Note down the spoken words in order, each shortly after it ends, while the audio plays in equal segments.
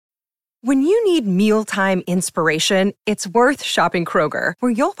When you need mealtime inspiration, it's worth shopping Kroger,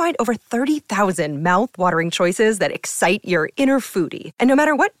 where you'll find over 30,000 mouth-watering choices that excite your inner foodie. And no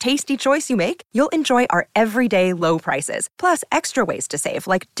matter what tasty choice you make, you'll enjoy our everyday low prices, plus extra ways to save,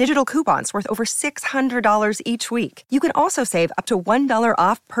 like digital coupons worth over $600 each week. You can also save up to $1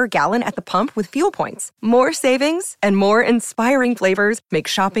 off per gallon at the pump with fuel points. More savings and more inspiring flavors make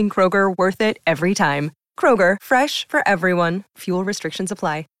shopping Kroger worth it every time. Kroger, fresh for everyone. Fuel restrictions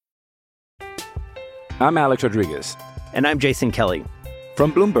apply. I'm Alex Rodriguez. And I'm Jason Kelly.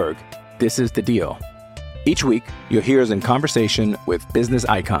 From Bloomberg, this is The Deal. Each week, you'll hear us in conversation with business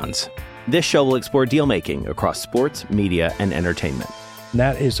icons. This show will explore deal-making across sports, media, and entertainment.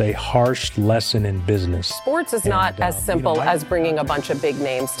 That is a harsh lesson in business. Sports is not as simple as bringing a bunch of big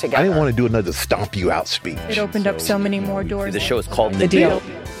names together. I didn't want to do another stomp you out speech. It opened up so many more doors. The show is called The Deal.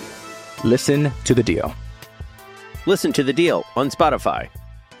 Listen to The Deal. Listen to The Deal on Spotify.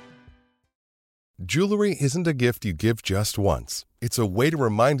 Jewelry isn't a gift you give just once. It's a way to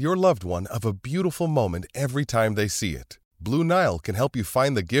remind your loved one of a beautiful moment every time they see it. Blue Nile can help you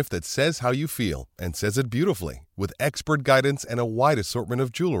find the gift that says how you feel and says it beautifully, with expert guidance and a wide assortment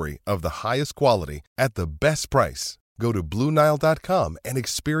of jewelry of the highest quality at the best price. Go to BlueNile.com and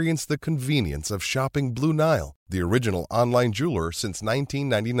experience the convenience of shopping Blue Nile, the original online jeweler since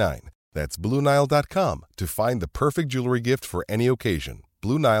 1999. That's BlueNile.com to find the perfect jewelry gift for any occasion.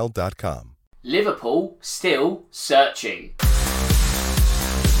 BlueNile.com. Liverpool still searching.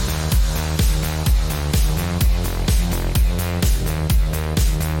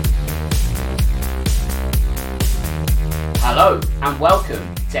 Hello and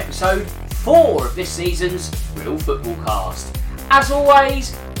welcome to episode 4 of this season's Real Football Cast. As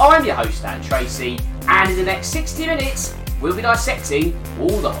always, I'm your host Dan Tracy, and in the next 60 minutes we'll be dissecting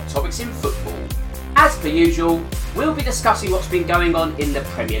all the hot topics in football. As per usual, we'll be discussing what's been going on in the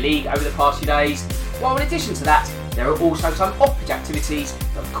Premier League over the past few days, while in addition to that, there are also some off-pitch activities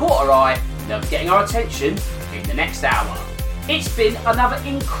that have caught our eye and are getting our attention in the next hour. It's been another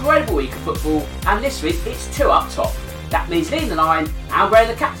incredible week of football, and this week it's 2 up top. That means leading the line and wearing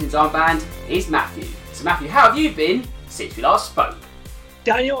the captain's armband is Matthew. So Matthew, how have you been since we last spoke?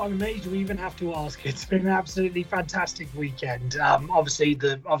 Daniel, I'm amazed we even have to ask. It's been an absolutely fantastic weekend. Obviously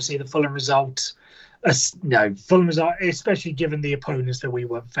the Fulham result. Fulham result, especially given the opponents that we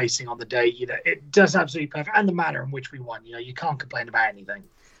were facing on the day, it does absolutely perfect, and the manner in which we won. You can't complain about anything.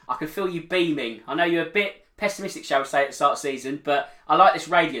 I can feel you beaming. I know you're a bit pessimistic, shall we say, at the start of the season, but I like this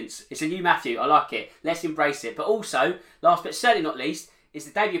radiance. It's a new Matthew. I like it. Let's embrace it. But also, last but certainly not least, is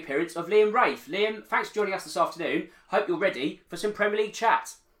the debut appearance of Liam Rafe. Liam, thanks for joining us this afternoon. Hope you're ready for some Premier League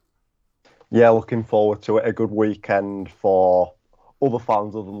chat. Yeah, looking forward to it. A good weekend for other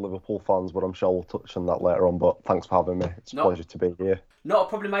fans other than Liverpool fans, but I'm sure we'll touch on that later on. But thanks for having me. It's a pleasure to be here. Not a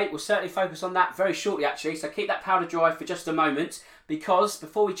problem, mate. We'll certainly focus on that very shortly, actually. So keep that powder dry for just a moment, because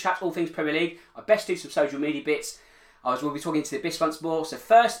before we chat all things Premier League, I best do some social media bits. We'll be talking to the Abyss once more. So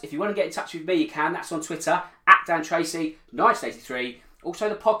first, if you want to get in touch with me, you can. That's on Twitter, @DanTracy1983. Also,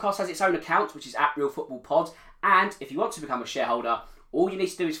 the podcast has its own account, which is @RealFootballPod. And if you want to become a shareholder, all you need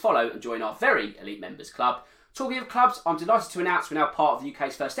to do is follow and join our very elite members club. Talking of clubs, I'm delighted to announce we're now part of the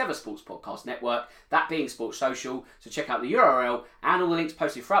UK's first ever sports podcast network, that being Sports Social. So check out the URL and all the links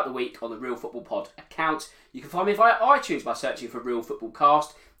posted throughout the week on the Real Football Pod account. You can find me via iTunes by searching for Real Football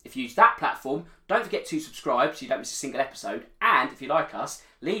Cast. If you use that platform, don't forget to subscribe so you don't miss a single episode. And if you like us,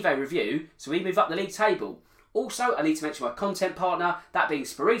 leave a review so we move up the league table. Also, I need to mention my content partner, that being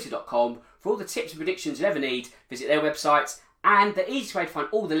Sporito.com. For all the tips and predictions you ever need, visit their website. And the easiest way to find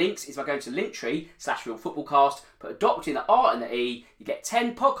all the links is by going to Linktree/RealFootballCast, put a dot between the R and the E, you get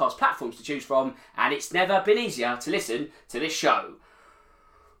 10 podcast platforms to choose from, and it's never been easier to listen to this show.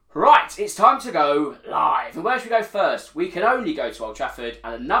 Right, it's time to go live. And where should we go first? We can only go to Old Trafford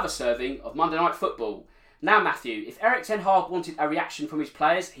and another serving of Monday Night Football. Now, Matthew, if Erik ten Hag wanted a reaction from his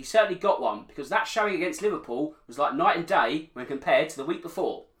players, he certainly got one, because that showing against Liverpool was like night and day when compared to the week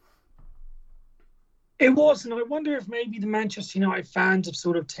before. It was, and I wonder if maybe the Manchester United fans have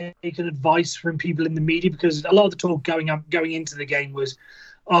sort of taken advice from people in the media, because a lot of the talk going into the game was,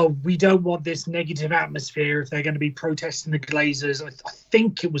 oh, we don't want this negative atmosphere if they're going to be protesting the Glazers. I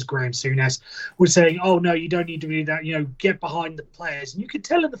think it was Graham Souness was saying, oh, no, you don't need to do that, get behind the players. And you could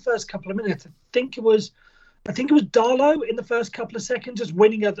tell in the first couple of minutes, I think it was Darlow in the first couple of seconds, just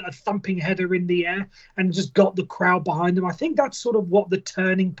winning a thumping header in the air and just got the crowd behind them. I think that's sort of what the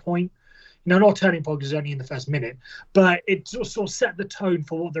turning point, not turning point because it was only in the first minute, but it sort of set the tone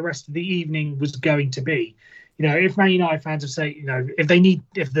for what the rest of the evening was going to be. if Man United fans have say, if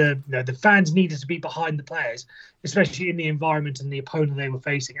the fans needed to be behind the players, especially in the environment and the opponent they were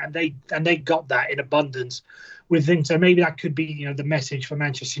facing, and they got that in abundance with things. So maybe that could be, the message for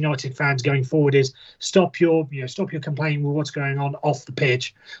Manchester United fans going forward is stop your complaining with what's going on off the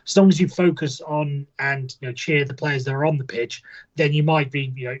pitch. As long as you focus on and cheer the players that are on the pitch, then you might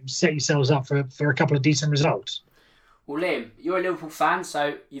be set yourselves up for a couple of decent results. Well, Liam, you're a Liverpool fan,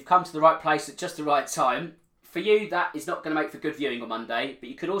 so you've come to the right place at just the right time. For you, that is not going to make for good viewing on Monday, but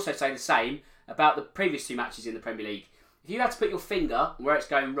you could also say the same about the previous 2 matches in the Premier League. If you had to put your finger on where it's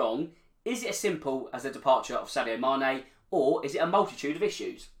going wrong, is it as simple as the departure of Sadio Mane, or is it a multitude of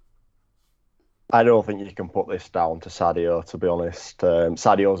issues? I don't think you can put this down to Sadio, to be honest.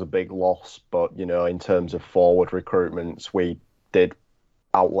 Sadio's a big loss, but, in terms of forward recruitments, we did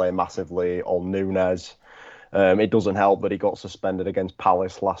outlay massively on Núñez. It doesn't help that he got suspended against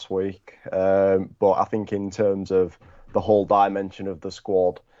Palace last week. But I think in terms of the whole dimension of the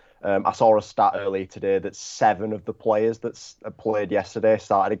squad, I saw a stat earlier today that 7 of the players that played yesterday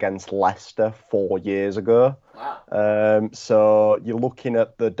started against Leicester 4 years ago. Wow. So you're looking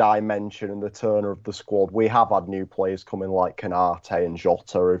at the dimension and the turnover of the squad. We have had new players coming like Konate and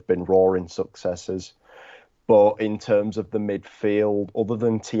Jota who've been roaring successes. But in terms of the midfield, other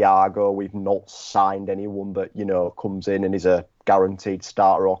than Thiago, we've not signed anyone that, comes in and is a guaranteed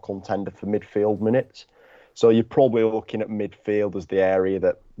starter or contender for midfield minutes. So you're probably looking at midfield as the area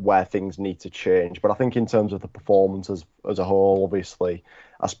where things need to change. But I think in terms of the performance as a whole, obviously,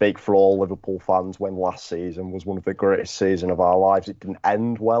 I speak for all Liverpool fans when last season was one of the greatest seasons of our lives. It didn't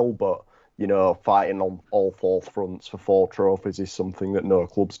end well, but, fighting on all 4 fronts for 4 trophies is something that no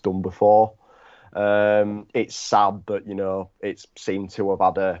club's done before. It's sad that, it seemed to have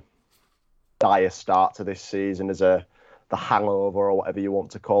had a dire start to this season as the hangover or whatever you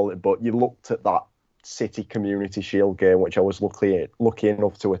want to call it. But you looked at that City Community Shield game, which I was lucky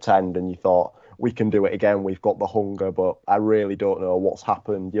enough to attend, and you thought, we can do it again. We've got the hunger, but I really don't know what's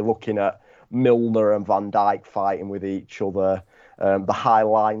happened. You're looking at Milner and Van Dijk fighting with each other. The High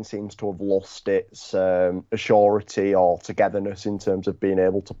Line seems to have lost its assurity or togetherness in terms of being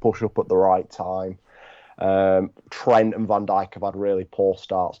able to push up at the right time. Trent and Van Dijk have had really poor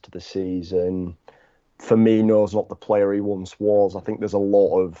starts to the season. Firmino's not the player he once was. I think there's a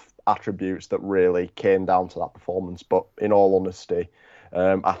lot of attributes that really came down to that performance. But in all honesty,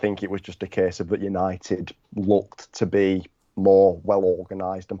 I think it was just a case of that United looked to be more well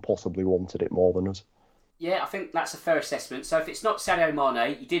organised and possibly wanted it more than us. Yeah, I think that's a fair assessment. So if it's not Sadio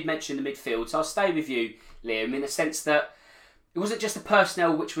Mane, you did mention the midfield, so I'll stay with you, Liam, in the sense that it wasn't just the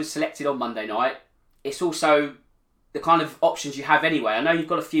personnel which was selected on Monday night, it's also the kind of options you have anyway. I know you've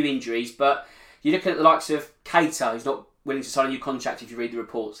got a few injuries, but you're looking at the likes of Keita, who's not willing to sign a new contract if you read the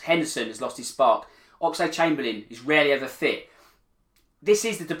reports. Henderson has lost his spark. Oxlade-Chamberlain is rarely ever fit. This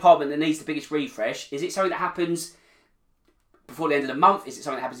is the department that needs the biggest refresh. Is it something that happens before the end of the month? Is it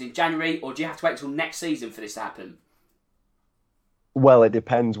something that happens in January? Or do you have to wait until next season for this to happen? Well, it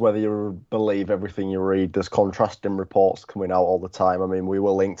depends whether you believe everything you read. There's contrasting reports coming out all the time. I mean, we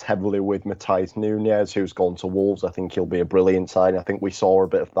were linked heavily with Matheus Núñez, who's gone to Wolves. I think he'll be a brilliant sign. I think we saw a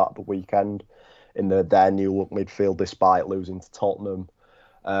bit of that the weekend in their new look midfield, despite losing to Tottenham.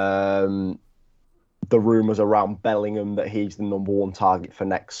 The rumours around Bellingham that he's the number 1 target for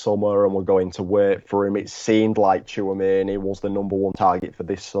next summer and we're going to wait for him. It seemed like Tchouaméni was the number 1 target for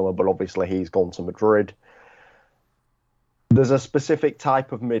this summer, but obviously he's gone to Madrid. There's a specific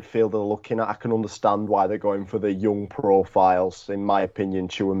type of midfielder they're looking at. I can understand why they're going for the young profiles. In my opinion,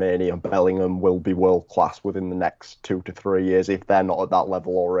 Tchouaméni and Bellingham will be world class within the next 2 to 3 years if they're not at that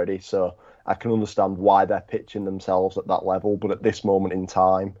level already. So I can understand why they're pitching themselves at that level. But at this moment in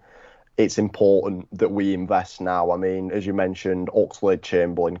time, it's important that we invest now. I mean, as you mentioned,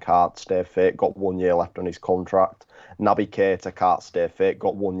 Oxlade-Chamberlain can't stay fit, got 1 year left on his contract. Naby Keita can't stay fit,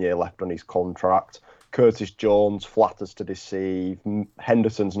 got 1 year left on his contract. Curtis Jones flatters to deceive.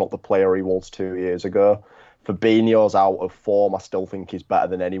 Henderson's not the player he was 2 years ago. Fabinho's out of form. I still think he's better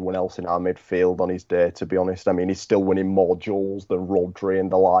than anyone else in our midfield on his day, to be honest. I mean, he's still winning more duels than Rodri and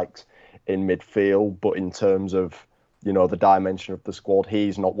the likes in midfield. But in terms of, the dimension of the squad,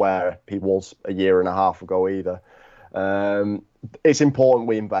 he's not where he was a year and a half ago either. It's important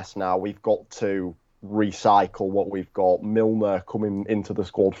we invest now. We've got to recycle what we've got. Milner coming into the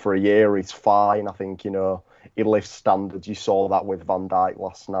squad for a year, he's fine. I think, he lifts standards. You saw that with Van Dijk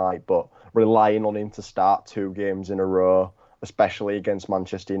last night, but relying on him to start 2 games in a row, especially against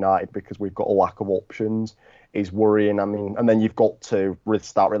Manchester United because we've got a lack of options, is worrying. I mean, and then you've got to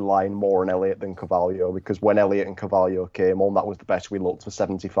start relying more on Elliott than Carvalho, because when Elliott and Carvalho came on, that was the best we looked for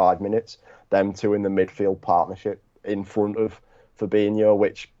 75 minutes. Them two in the midfield partnership in front of Fabinho,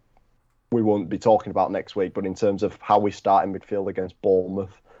 which we won't be talking about next week, but in terms of how we start in midfield against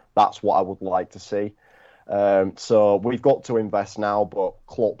Bournemouth, that's what I would like to see. So we've got to invest now, but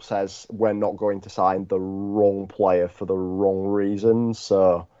Klopp says we're not going to sign the wrong player for the wrong reasons.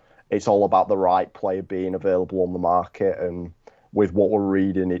 So it's all about the right player being available on the market. And with what we're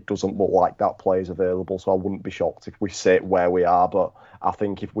reading, it doesn't look like that player's available. So I wouldn't be shocked if we sit where we are. But I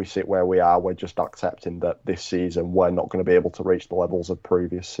think if we sit where we are, we're just accepting that this season we're not going to be able to reach the levels of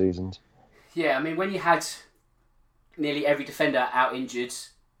previous seasons. Yeah, I mean, when you had nearly every defender out injured,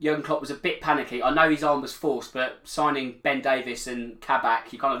 Jurgen Klopp was a bit panicky. I know his arm was forced, but signing Ben Davies and Kabak,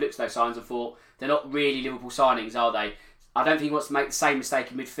 he kind of looked at those signs and thought, they're not really Liverpool signings, are they? I don't think he wants to make the same mistake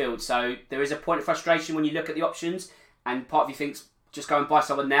in midfield. So there is a point of frustration when you look at the options, and part of you thinks, just go and buy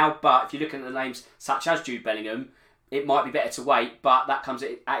someone now. But if you're looking at the names such as Jude Bellingham, it might be better to wait, but that comes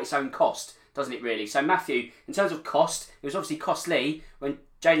at its own cost, doesn't it really? So Matthew, in terms of cost, it was obviously costly when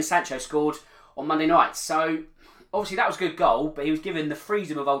Jadon Sancho scored on Monday night. So obviously that was a good goal, but he was given the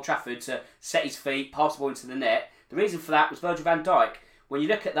freedom of Old Trafford to set his feet, pass the ball into the net. The reason for that was Virgil van Dijk. When you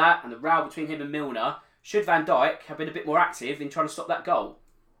look at that and the row between him and Milner, should Van Dijk have been a bit more active in trying to stop that goal?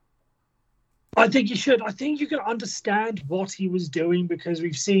 I think you should. I think you can understand what he was doing, because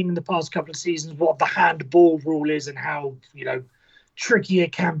we've seen in the past couple of seasons what the handball rule is and how, tricky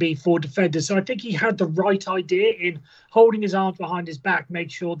it can be for defenders. So I think he had the right idea in holding his arms behind his back,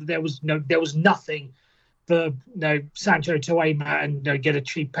 make sure that there was nothing for Sancho to aim at and get a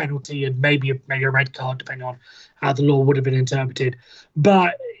cheap penalty and maybe a red card, depending on how the law would have been interpreted.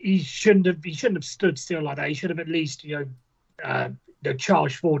 But he shouldn't have stood still like that. He should have at least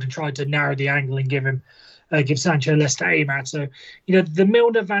charged forward and tried to narrow the angle and give Sancho less to aim at. So, the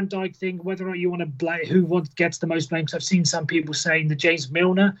Milner Van Dijk thing, whether or not you want to blame who gets the most blame, because I've seen some people saying that James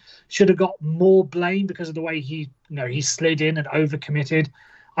Milner should have got more blame because of the way he slid in and overcommitted.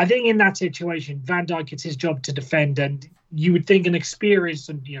 I think in that situation, Van Dijk, it's his job to defend, and you would think an experienced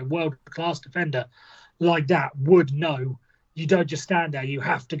and world-class defender like that would know you don't just stand there. You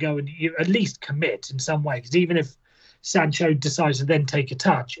have to go and you at least commit in some way, because even if Sancho decides to then take a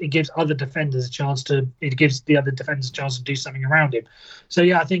touch, it gives the other defenders a chance to do something around him. So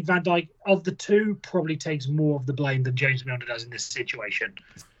yeah, I think Van Dijk, of the two, probably takes more of the blame than James Milner does in this situation.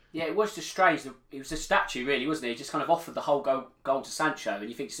 Yeah, it was just strange. He was a statue, really, wasn't he? He just kind of offered the whole goal to Sancho, and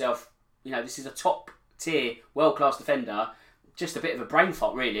you think to yourself, this is a top-tier, world-class defender. Just a bit of a brain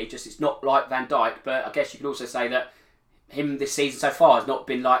fart, really. Just it's not like Van Dijk, but I guess you could also say that him this season so far has not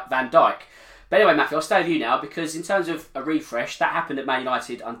been like Van Dijk. But anyway, Matthew, I'll stay with you now, because in terms of a refresh, that happened at Man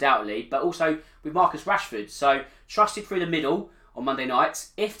United undoubtedly, but also with Marcus Rashford. So, trusted through the middle on Monday night.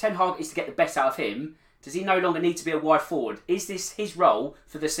 If Ten Hag is to get the best out of him, does he no longer need to be a wide forward? Is this his role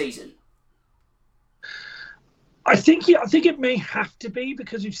for the season? I think it may have to be,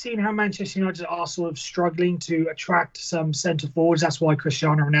 because we've seen how Manchester United are sort of struggling to attract some centre forwards. That's why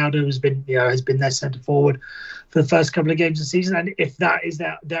Cristiano Ronaldo has been their centre forward for the first couple of games of the season. And if that is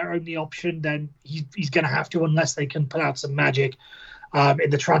their only option, then he's going to have to, unless they can pull out some magic in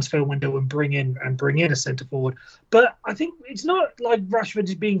the transfer window and bring in a centre forward. But I think it's not like Rashford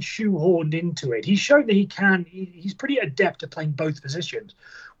is being shoehorned into it. He's shown that he can. He's pretty adept at playing both positions,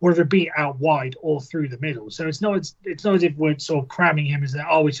 whether it be out wide or through the middle. So it's not as if we're sort of cramming him as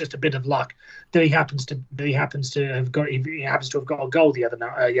it's just a bit of luck that he happens to have got a goal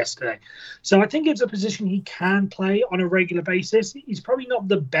yesterday. So I think it's a position he can play on a regular basis. He's probably not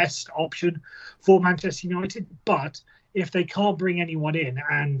the best option for Manchester United, but if they can't bring anyone in,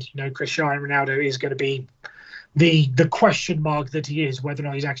 and Cristiano Ronaldo is going to be the question mark that he is, whether or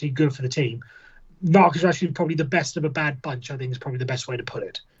not he's actually good for the team, Marcus Rashford is probably the best of a bad bunch, I think is probably the best way to put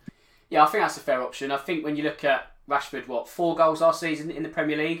it. Yeah, I think that's a fair option. I think when you look at Rashford, 4 goals last season in the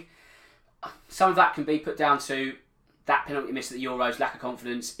Premier League, some of that can be put down to that penalty miss at the Euros, lack of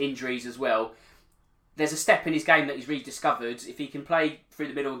confidence, injuries as well. There's a step in his game that he's rediscovered. If he can play through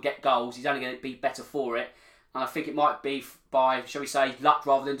the middle and get goals, he's only going to be better for it. And I think it might be by, shall we say, luck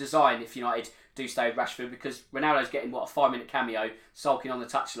rather than design if United do stay with Rashford, because Ronaldo's getting, a 5-minute cameo, sulking on the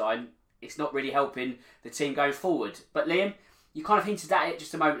touchline. It's not really helping the team going forward. But Liam, you kind of hinted at it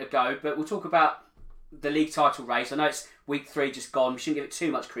just a moment ago, but we'll talk about the league title race. I know it's week 3 just gone. We shouldn't give it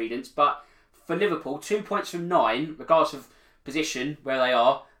too much credence, but for Liverpool, 2 points from 9, regardless of position, where they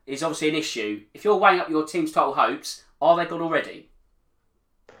are, is obviously an issue. If you're weighing up your team's title hopes, are they gone already?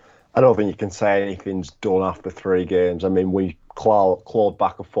 I don't think you can say anything's done after 3 games. I mean, we clawed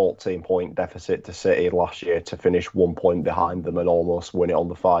back a 14-point deficit to City last year to finish 1 point behind them and almost win it on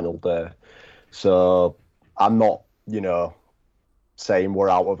the final day. So I'm not, saying we're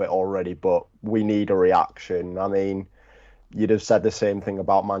out of it already, but we need a reaction. I mean, you'd have said the same thing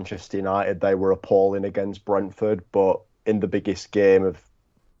about Manchester United. They were appalling against Brentford, but in the biggest game of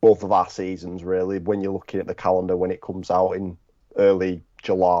both of our seasons, really, when you're looking at the calendar when it comes out in early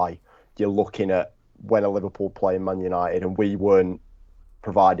July, you're looking at when a Liverpool playing Man United, and we weren't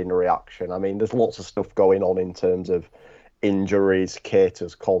providing a reaction. I mean, there's lots of stuff going on in terms of injuries,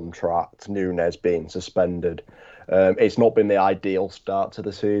 Keita's contract, Núñez being suspended. It's not been the ideal start to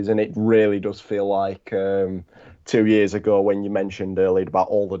the season. It really does feel like 2 years ago when you mentioned earlier about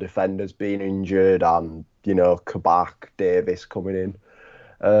all the defenders being injured and, Kabak, Davis coming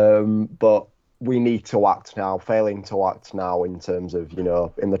in. But we need to act now, failing to act now in terms of,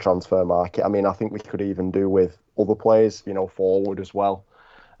 in the transfer market. I mean, I think we could even do with other players, forward as well.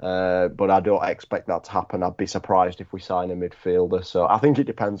 But I don't expect that to happen. I'd be surprised if we sign a midfielder. So I think it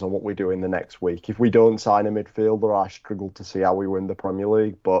depends on what we do in the next week. If we don't sign a midfielder, I struggle to see how we win the Premier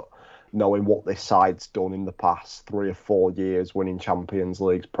League. But knowing what this side's done in the past 3 or 4 years, winning Champions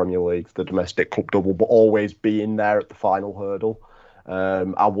Leagues, Premier Leagues, the domestic cup double, but always being there at the final hurdle,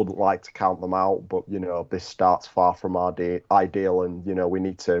 I wouldn't like to count them out. But this start's far from ideal, and we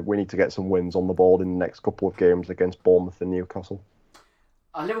need to get some wins on the board in the next couple of games against Bournemouth and Newcastle.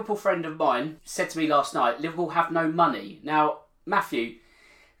 A Liverpool friend of mine said to me last night, Liverpool have no money. Now, Matthew,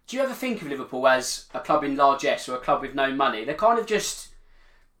 do you ever think of Liverpool as a club in largesse or a club with no money? They're kind of just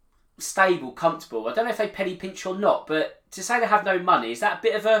stable, comfortable. I don't know if they penny pinch or not, but to say they have no money, is that a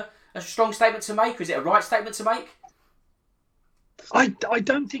bit of a strong statement to make, or is it a right statement to make? I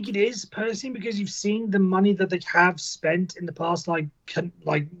don't think it is, personally, because you've seen the money that they have spent in the past, like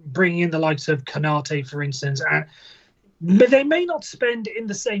bringing in the likes of Konate, for instance, but they may not spend in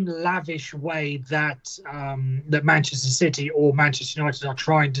the same lavish way that that Manchester City or Manchester United are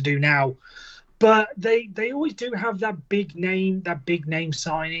trying to do now. But they always do have that big name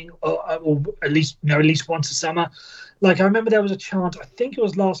signing, or at least once a summer. Like, I remember there was a chant, I think it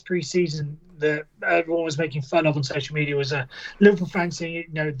was last pre-season, that everyone was making fun of on social media, was a Liverpool fan saying,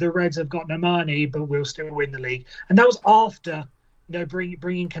 the Reds have got no money, but we'll still win the league. And that was after,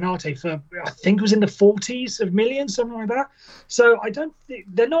 bringing Konate for, I think it was in the 40s of millions, something like that. So I don't think,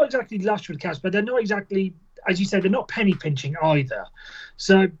 they're not exactly lush with cash, but they're not exactly, as you said, they're not penny pinching either.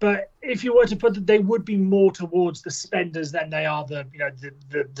 So, but if you were to put that, they would be more towards the spenders than they are the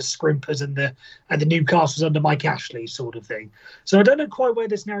scrimpers and the Newcastles under Mike Ashley sort of thing. So I don't know quite where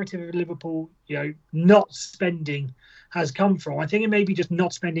this narrative of Liverpool, not spending has come from. I think it may be just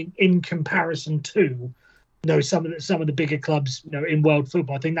not spending in comparison to, some of the bigger clubs, in world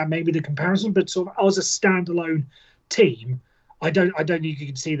football. I think that may be the comparison, but sort of as a standalone team, I don't think you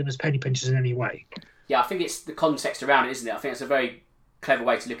can see them as penny pinchers in any way. Yeah, I think it's the context around it, isn't it? I think it's a very clever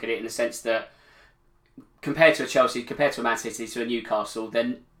way to look at it, in the sense that compared to a Chelsea, compared to a Man City, to a Newcastle,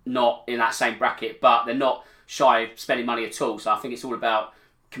 they're not in that same bracket, but they're not shy of spending money at all. So I think it's all about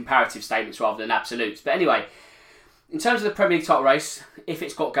comparative statements rather than absolutes. But anyway, in terms of the Premier League title race, if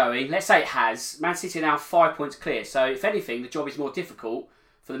it's got going, let's say it has, Man City are now 5 points clear. So if anything, the job is more difficult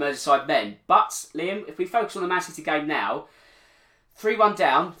for the Merseyside men. But, Liam, if we focus on the Man City game now, 3-1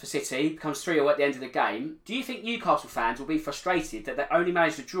 down for City, becomes 3-0 at the end of the game. Do you think Newcastle fans will be frustrated that they only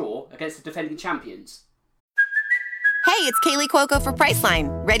managed to draw against the defending champions? Hey, it's Kaylee Cuoco for Priceline.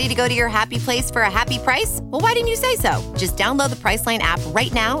 Ready to go to your happy place for a happy price? Well, why didn't you say so? Just download the Priceline app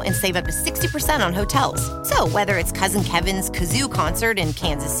right now and save up to 60% on hotels. So whether it's Cousin Kevin's Kazoo Concert in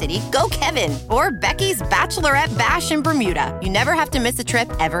Kansas City, go Kevin, or Becky's Bachelorette Bash in Bermuda, you never have to miss a trip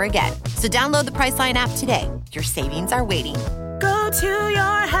ever again. So download the Priceline app today. Your savings are waiting. Go to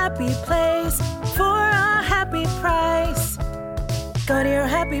your happy place for a happy price. Go to your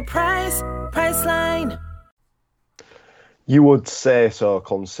happy price, Priceline. You would say so,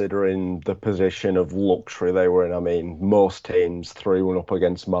 considering the position of luxury they were in. I mean, most teams 3-1 up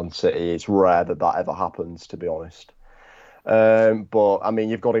against Man City. It's rare that ever happens, to be honest. But, I mean,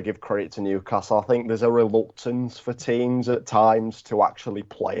 you've got to give credit to Newcastle. I think there's a reluctance for teams at times to actually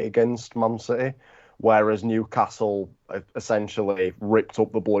play against Man City, whereas Newcastle essentially ripped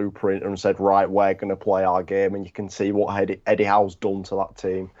up the blueprint and said, right, we're going to play our game. And you can see what Eddie Howe's done to that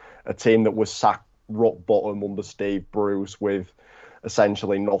team. A team that was sacked rock bottom under Steve Bruce with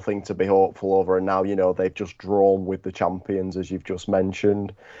essentially nothing to be hopeful over, and now they've just drawn with the champions, as you've just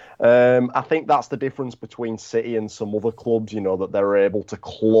mentioned. I think that's the difference between City and some other clubs, that they're able to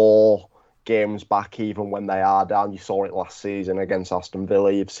claw games back even when they are down. You saw it last season against Aston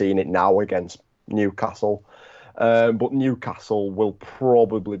Villa, you've seen it now against Newcastle. But Newcastle will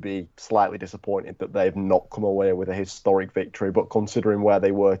probably be slightly disappointed that they've not come away with a historic victory. But considering where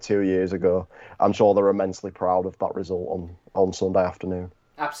they were 2 years ago, I'm sure they're immensely proud of that result on Sunday afternoon.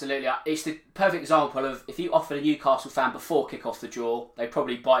 Absolutely. It's the perfect example of if you offered a Newcastle fan before kick-off the draw, they'd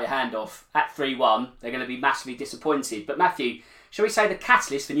probably bite your hand off. At 3-1, they're going to be massively disappointed. But Matthew, shall we say the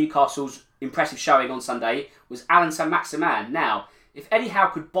catalyst for Newcastle's impressive showing on Sunday was Allan Saint-Maximin? Now, if Eddie Howe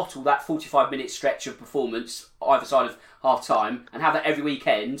could bottle that 45-minute stretch of performance either side of half-time and have that every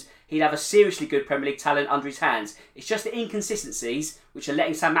weekend, he'd have a seriously good Premier League talent under his hands. It's just the inconsistencies which are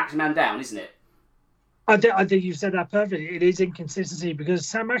letting Saint-Maximin down, isn't it? I think you've said that perfectly. It is inconsistency because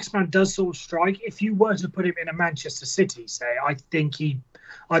Saint-Maximin does sort of strike. If you were to put him in a Manchester City, say, I think he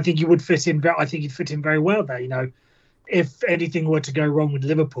would fit in. I think he'd fit in very well there. You know, if anything were to go wrong with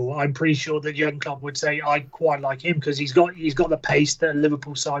Liverpool, I'm pretty sure that Jurgen Klopp would say I quite like him because he's got the pace that a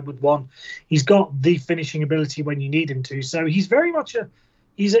Liverpool side would want. He's got the finishing ability when you need him to. So he's very much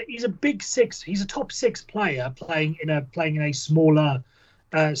he's a big six. He's a top six player playing in a smaller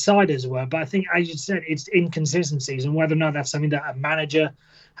side as well. But I think, as you said, it's inconsistencies and whether or not that's something that a manager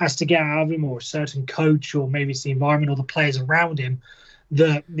has to get out of him or a certain coach or maybe it's the environment or the players around him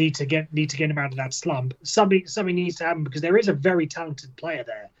that need to get him out of that slump. Something needs to happen because there is a very talented player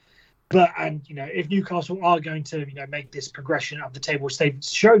there. And if Newcastle are going to make this progression up the table, which they've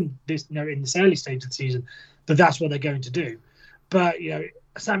shown this in this early stage of the season, that's what they're going to do. But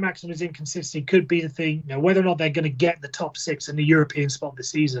Saint-Maximin's inconsistency could be the thing. Whether or not they're going to get the top six in the European spot this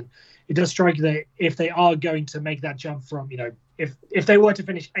season, it does strike you that if they are going to make that jump from, if they were to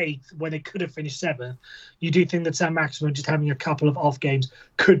finish 8th when they could have finished 7th, you do think that Saint-Maximin just having a couple of off games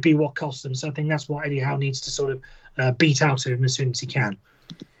could be what cost them. So I think that's what Eddie Howe needs to sort of beat out of him as soon as he can.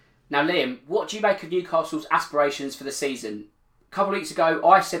 Now, Liam, what do you make of Newcastle's aspirations for the season? A couple of weeks ago,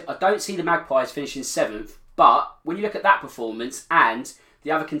 I said I don't see the Magpies finishing 7th, but when you look at that performance and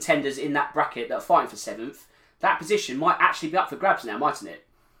the other contenders in that bracket that are fighting for 7th, that position might actually be up for grabs now, mightn't it?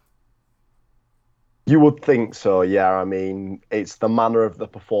 You would think so, yeah. I mean, it's the manner of the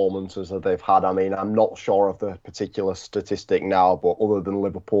performances that they've had. I mean, I'm not sure of the particular statistic now, but other than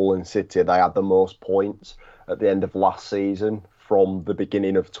Liverpool and City, they had the most points at the end of last season from the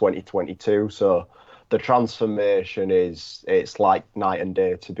beginning of 2022. So the transformation it's like night and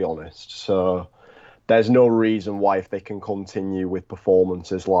day, to be honest. So there's no reason why, if they can continue with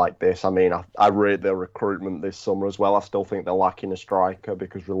performances like this. I mean, I rate their recruitment this summer as well. I still think they're lacking a striker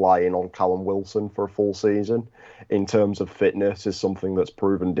because relying on Callum Wilson for a full season in terms of fitness is something that's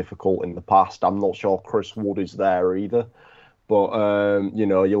proven difficult in the past. I'm not sure Chris Wood is there either. But, you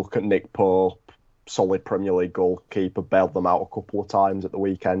look at Nick Pope, solid Premier League goalkeeper, bailed them out a couple of times at the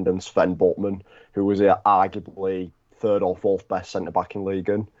weekend, and Sven Botman, who was arguably 3rd or 4th best centre-back in Ligue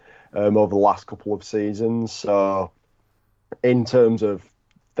 1. Over the last couple of seasons. So in terms of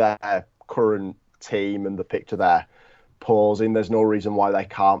their current team and the picture they're posing, there's no reason why they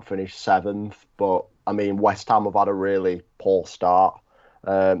can't finish 7th. But, I mean, West Ham have had a really poor start.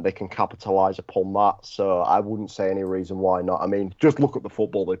 They can capitalise upon that. So I wouldn't say any reason why not. I mean, just look at the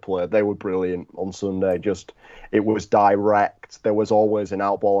football they played. They were brilliant on Sunday. It was direct. There was always an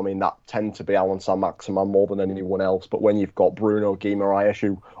outball. I mean, that tended to be Allan Saint-Maximin more than anyone else. But when you've got Bruno Guimaraes,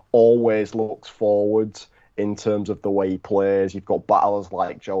 who always looks forwards in terms of the way he plays, you've got battlers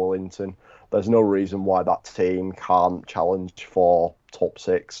like Joelinton. There's no reason why that team can't challenge for top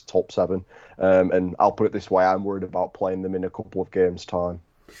 6, top 7. And I'll put it this way, I'm worried about playing them in a couple of games' time.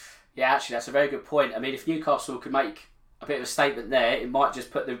 Yeah, actually, that's a very good point. I mean, if Newcastle could make a bit of a statement there, it might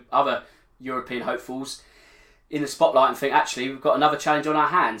just put the other European hopefuls in the spotlight and think, actually, we've got another challenge on our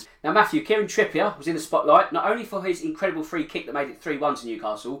hands. Now, Matthew, Kieran Trippier was in the spotlight, not only for his incredible free kick that made it 3-1 to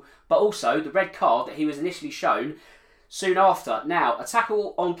Newcastle, but also the red card that he was initially shown soon after. Now, a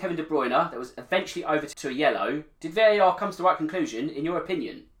tackle on Kevin De Bruyne that was eventually over to a yellow. Did VAR come to the right conclusion, in your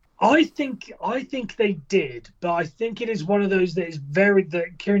opinion? I think they did, but I think it is one of those that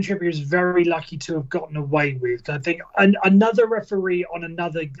Kieran Trippier is very lucky to have gotten away with. I think another referee on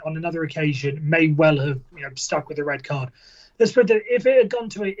another occasion may well have stuck with the red card. Let's put that if it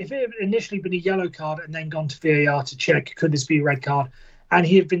had initially been a yellow card and then gone to VAR to check could this be a red card, and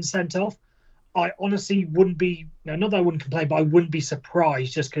he had been sent off, I honestly wouldn't be, not that I wouldn't complain, but I wouldn't be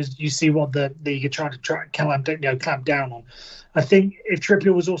surprised just because you see what the league are trying to clamp down on. I think if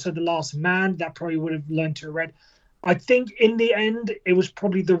Trippier was also the last man, that probably would have learned to a red. I think in the end, it was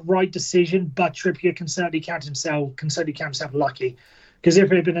probably the right decision, but Trippier can certainly count himself lucky. Because if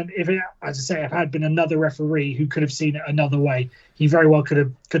it had been another referee who could have seen it another way, he very well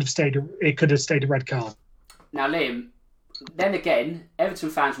could have stayed a red card. Now, Liam, then again, Everton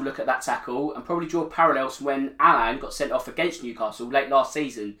fans will look at that tackle and probably draw parallels from when Allan got sent off against Newcastle late last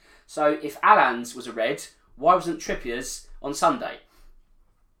season. So if Allan's was a red, why wasn't Trippier's on Sunday?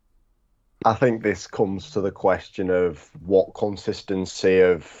 I think this comes to the question of what consistency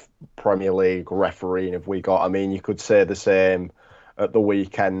of Premier League refereeing have we got. I mean, you could say the same at the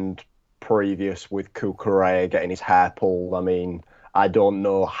weekend previous with Cucurella getting his hair pulled. I mean, I don't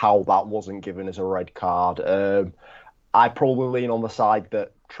know how that wasn't given as a red card. I probably lean on the side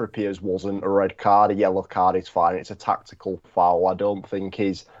that Trippier's wasn't a red card. A yellow card is fine. It's a tactical foul. I don't think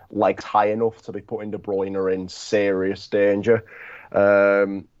his leg's high enough to be putting De Bruyne in serious danger.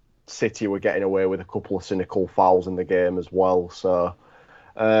 City were getting away with a couple of cynical fouls in the game as well. So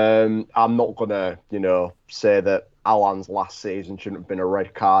I'm not going to, say that Allan's last season shouldn't have been a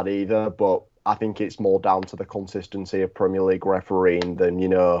red card either, but I think it's more down to the consistency of Premier League refereeing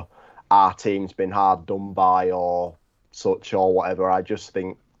than, our team's been hard done by or such or whatever. I just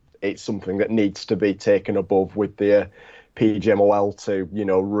think it's something that needs to be taken above with the PGMOL to,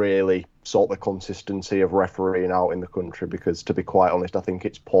 really sort the consistency of refereeing out in the country, because to be quite honest, I think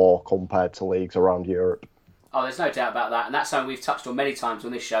it's poor compared to leagues around Europe. Oh, there's no doubt about that, and that's something we've touched on many times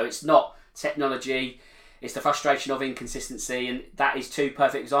on this show. It's not technology, it's the frustration of inconsistency, and that is two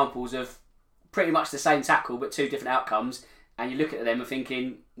perfect examples of pretty much the same tackle but two different outcomes, and you look at them and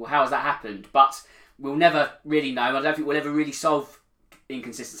thinking, well, how has that happened? But we'll never really know. I don't think we'll ever really solve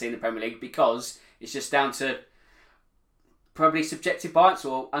inconsistency in the Premier League, because it's just down to probably subjective bias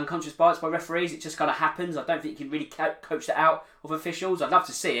or unconscious bias by referees. It just kind of happens. I don't think you can really coach that out of officials. I'd love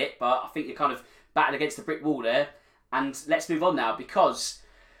to see it, but I think you're kind of batting against the brick wall there. And let's move on now, because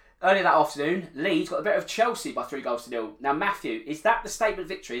earlier that afternoon, Leeds got the better of Chelsea by 3-0. Now, Matthew, is that the statement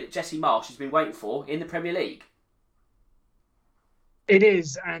victory that Jesse Marsch has been waiting for in the Premier League? It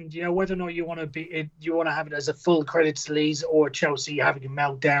is, and whether or not you want to have it as a full credit to Leeds or Chelsea having a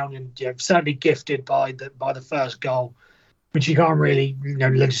meltdown, and certainly gifted by the first goal, which you can't really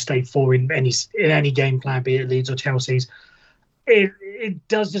legislate for in any game plan, be it Leeds or Chelsea's. It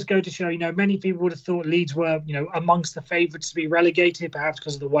does just go to show, many people would have thought Leeds were, amongst the favourites to be relegated, perhaps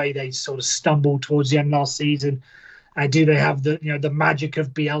because of the way they sort of stumbled towards the end last season. Do they have the magic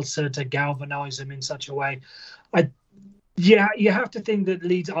of Bielsa to galvanise them in such a way? You have to think that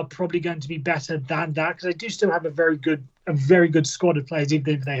Leeds are probably going to be better than that, because they do still have a very good squad of players,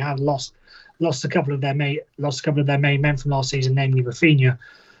 even if they have lost a couple of their main men from last season, namely Rafinha.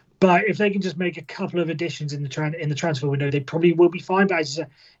 But if they can just make a couple of additions in the transfer window, they probably will be fine. But as you say,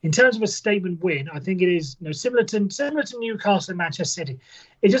 in terms of a statement win, I think it is similar to Newcastle and Manchester City.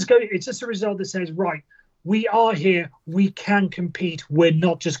 It's just a result that says, right, we are here, we can compete, we're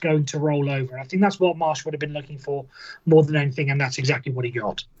not just going to roll over. I think that's what Marsch would have been looking for more than anything, and that's exactly what he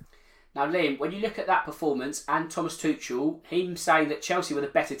got. Now, Liam, when you look at that performance and Thomas Tuchel, him saying that Chelsea were the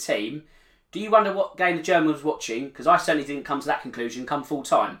better team, do you wonder what game the German was watching? Because I certainly didn't come to that conclusion come full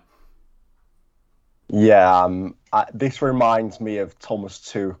time. Yeah, this reminds me of Thomas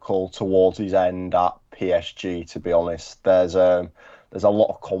Tuchel towards his end at PSG, to be honest. There's a lot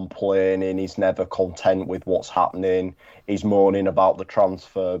of complaining. He's never content with what's happening. He's moaning about the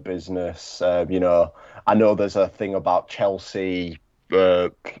transfer business. I know there's a thing about Chelsea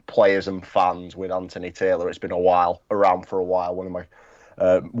players and fans with Anthony Taylor. It's been around for a while. One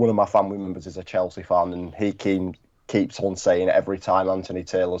of my family members is a Chelsea fan, and he keeps on saying it every time Anthony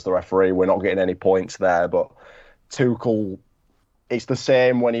Taylor's the referee. We're not getting any points there. But Tuchel, it's the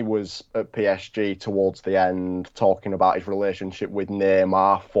same when he was at PSG towards the end, talking about his relationship with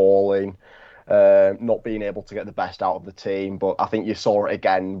Neymar falling, not being able to get the best out of the team. But I think you saw it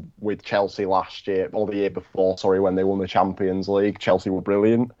again with Chelsea last year, or the year before, when they won the Champions League. Chelsea were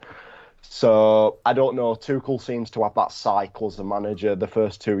brilliant. So I don't know. Tuchel seems to have that cycle as a manager. The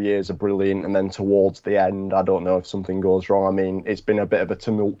first 2 years are brilliant, and then towards the end, I don't know if something goes wrong. I mean, it's been a bit of a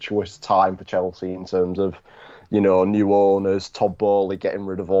tumultuous time for Chelsea in terms of, new owners, Todd Bowley getting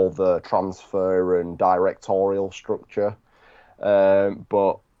rid of all the transfer and directorial structure.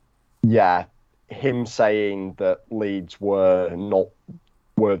 But yeah, him saying that Leeds were not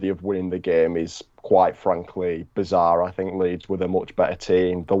worthy of winning the game is quite frankly bizarre. I think Leeds were the much better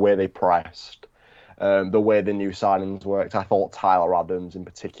team. The way they pressed, the way the new signings worked. I thought Tyler Adams in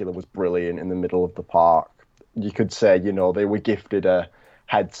particular was brilliant in the middle of the park. You could say, they were gifted a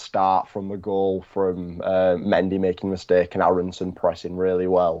head start from the goal from Mendy making a mistake and Aronson pressing really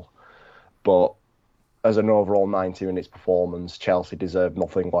well. But as an overall 90 minutes performance, Chelsea deserved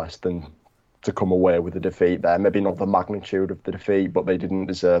nothing less than to come away with a defeat there. Maybe not the magnitude of the defeat, but they didn't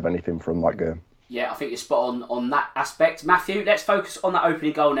deserve anything from that game. Yeah, I think you're spot on that aspect. Matthew, let's focus on that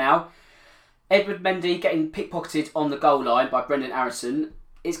opening goal now. Edward Mendy getting pickpocketed on the goal line by Brendan Aronson.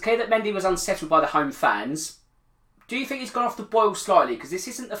 It's clear that Mendy was unsettled by the home fans. Do you think he's gone off the boil slightly? Because this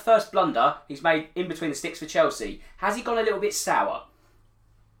isn't the first blunder he's made in between the sticks for Chelsea. Has he gone a little bit sour?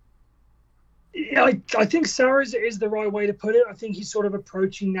 Yeah, I think sour is the right way to put it. I think he's sort of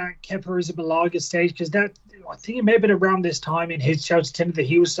approaching that Kepa Arrizabalaga stage, because I think it may have been around this time in his Chelsea tenure that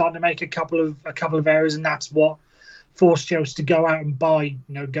he was starting to make a couple of errors, and that's what forced Chelsea to go out and buy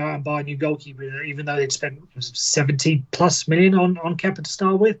a new goalkeeper, even though they'd spent 70+ million on Kepa to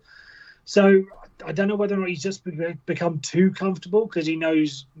start with. So I don't know whether or not he's just become too comfortable because he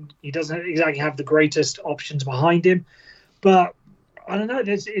knows he doesn't exactly have the greatest options behind him. But I don't know.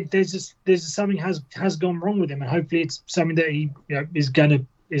 There's something has gone wrong with him, and hopefully it's something that he is going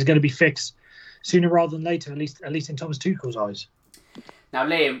to be fixed sooner rather than later. At least in Thomas Tuchel's eyes. Now,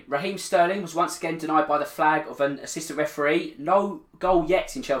 Liam, Raheem Sterling was once again denied by the flag of an assistant referee. No goal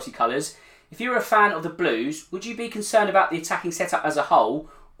yet in Chelsea colours. If you were a fan of the Blues, would you be concerned about the attacking setup as a whole,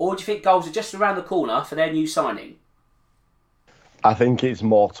 or do you think goals are just around the corner for their new signing? I think it's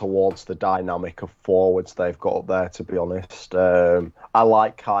more towards the dynamic of forwards they've got up there, to be honest. I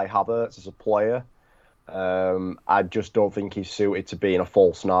like Kai Havertz as a player. I just don't think he's suited to being a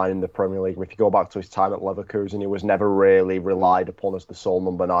false nine in the Premier League. If you go back to his time at Leverkusen, he was never really relied upon as the sole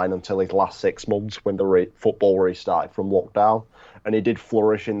number 9 until his last 6 months when the football restarted from lockdown. And he did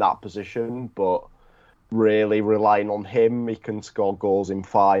flourish in that position, but really relying on him, he can score goals in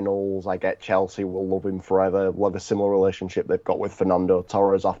finals. I get Chelsea will love him forever. With a similar relationship they've got with Fernando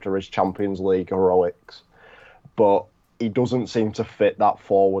Torres after his Champions League heroics. But he doesn't seem to fit that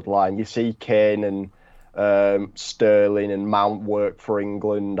forward line. You see Kane and Sterling and Mount work for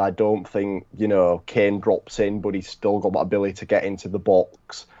England. I don't think, Kane drops in, but he's still got that ability to get into the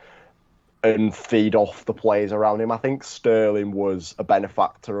box and feed off the players around him. I think Sterling was a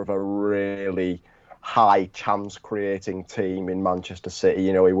benefactor of a really high chance creating team in Manchester City.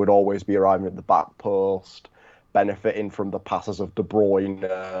 He would always be arriving at the back post, benefiting from the passes of De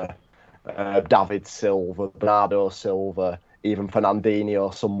Bruyne, David Silva, Bernardo Silva, even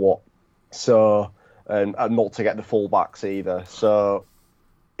Fernandinho somewhat. So, and not to get the fullbacks either. So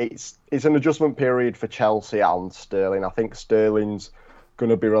it's an adjustment period for Chelsea and Sterling. I think Sterling's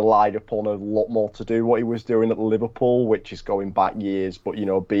going to be relied upon a lot more to do what he was doing at Liverpool, which is going back years, but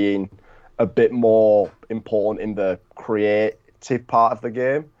being a bit more important in the creative part of the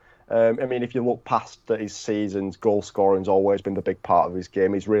game. If you look past his seasons, goal scoring's always been the big part of his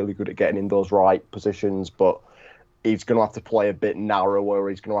game. He's really good at getting in those right positions, but he's going to have to play a bit narrower.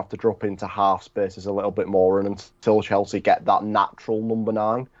 He's going to have to drop into half spaces a little bit more. And until Chelsea get that natural number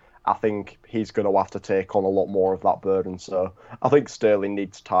 9, I think he's going to have to take on a lot more of that burden. So I think Sterling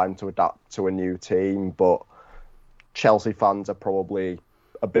needs time to adapt to a new team, but Chelsea fans are probably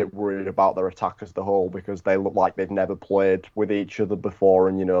a bit worried about their attack as the whole because they look like they've never played with each other before.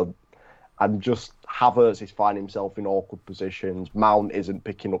 And just Havertz is finding himself in awkward positions. Mount isn't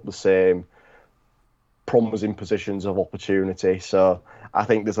picking up the same promising positions of opportunity. So I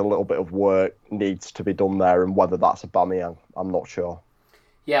think there's a little bit of work needs to be done there, and whether that's Aubameyang, I'm not sure.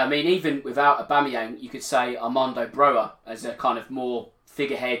 Yeah, even without Aubameyang, you could say Armando Broja as a kind of more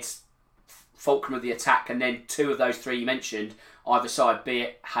figurehead, fulcrum of the attack, and then 2 of those 3 you mentioned, either side, be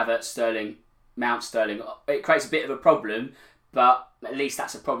it Havertz, Sterling, Mount, Sterling. It creates a bit of a problem, but at least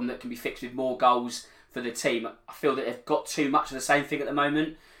that's a problem that can be fixed with more goals for the team. I feel that they've got too much of the same thing at the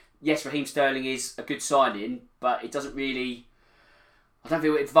moment. Yes, Raheem Sterling is a good signing, but it doesn't really... I don't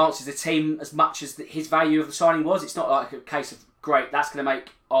feel it advances the team as much as his value of the signing was. It's not like a case of, great, that's going to make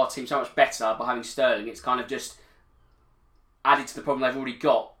our team so much better by having Sterling. It's kind of just added to the problem they've already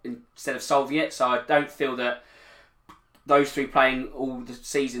got instead of solving it. So I don't feel that those 3 playing all the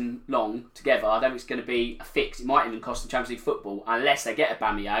season long together, I don't think it's going to be a fix. It might even cost them Champions League football unless they get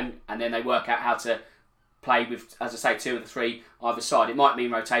Aubameyang and then they work out how to play with, as I say, 2 of the 3 either side. It might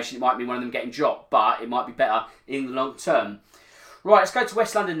mean rotation, it might mean one of them getting dropped, but it might be better in the long term. Right, let's go to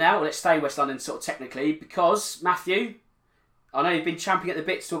West London now. Let's stay in West London sort of technically, because Matthew, I know you've been champing at the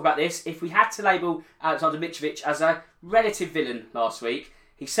bit to talk about this. If we had to label Alexander Mitrovic as a relative villain last week,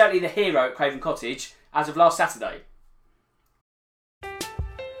 he's certainly the hero at Craven Cottage as of last Saturday.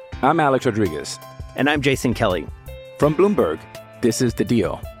 I'm Alex Rodriguez. And I'm Jason Kelly. From Bloomberg, this is The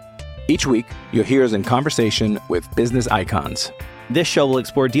Deal. Each week, you'll hear us in conversation with business icons. This show will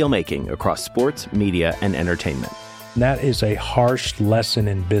explore deal-making across sports, media, and entertainment. That is a harsh lesson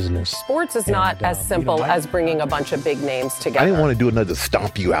in business. Sports is not as simple as bringing a bunch of big names together. I didn't want to do another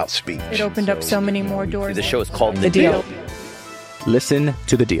stomp you out speech. It opened up so many more doors. The show is called The Deal. Listen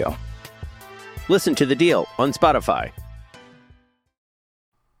to The Deal. Listen to The Deal on Spotify.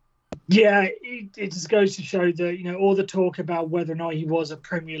 Yeah, it just goes to show that, all the talk about whether or not he was a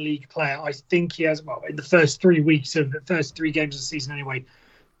Premier League player, I think he has, in the first 3 games of the season anyway,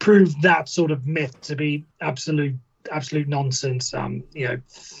 proved that sort of myth to be absolute nonsense.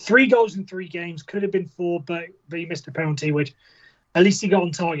 3 goals in 3 games, could have been 4, but he missed a penalty, which at least he got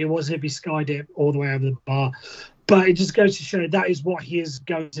on target, wasn't it? If he skied it all the way over the bar. But it just goes to show that is what he is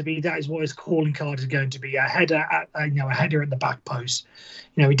going to be. That is what his calling card is going to be. A header at the back post.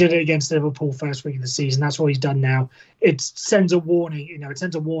 He did it against Liverpool first week of the season. That's what he's done now. It sends a warning. It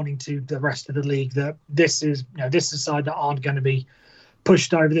sends a warning to the rest of the league that this is a side that aren't going to be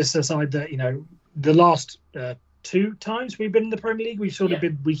pushed over. This is a side that the last 2 times we've been in the Premier League, we've sort of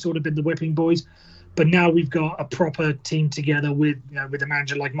been the whipping boys. But now we've got a proper team together with a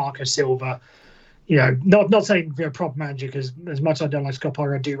manager like Marco Silva. Not saying proper manager, because as much as I don't like Scott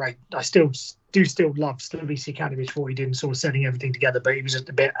Parker, I still love Slavisa Kanovic for what he did and sort of setting everything together, but he was just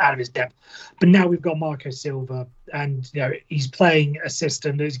a bit out of his depth. But now we've got Marco Silva, and he's playing a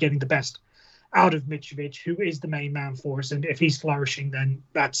system that is getting the best out of Mitrovic, who is the main man for us. And if he's flourishing, then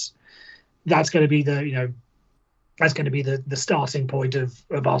that's going to be the starting point of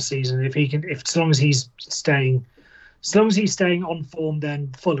our season. As long as he's staying on form,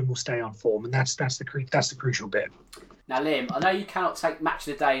 then Fulham will stay on form, and that's the crucial bit. Now, Liam, I know you cannot take match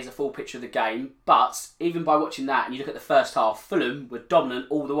of the day as a full picture of the game, but even by watching that and you look at the first half, Fulham were dominant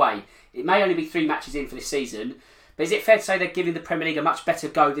all the way. It may only be 3 matches in for this season, but is it fair to say they're giving the Premier League a much better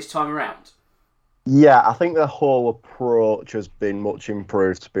go this time around? Yeah, I think the whole approach has been much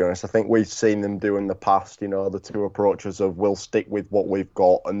improved, to be honest. I think we've seen them do in the past, the 2 approaches of we'll stick with what we've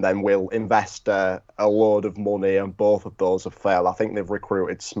got and then we'll invest a load of money, and both of those have failed. I think they've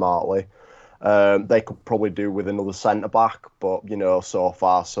recruited smartly. They could probably do with another centre-back, but, so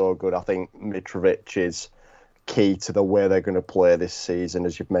far so good. I think Mitrovic is key to the way they're going to play this season,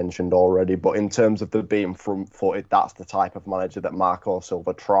 as you've mentioned already. But in terms of the being front-footed, that's the type of manager that Marco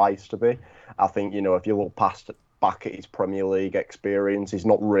Silva tries to be. I think, if you look back at his Premier League experience, he's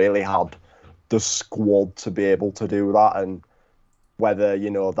not really had the squad to be able to do that. And whether,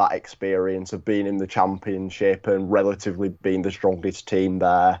 that experience of being in the Championship and relatively being the strongest team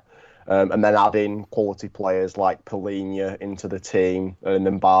there, and then adding quality players like Palhinha into the team, and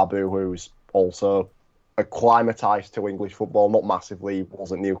then Babu, who's also acclimatised to English football, not massively, he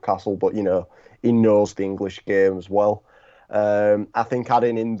was at Newcastle, but, he knows the English game as well. I think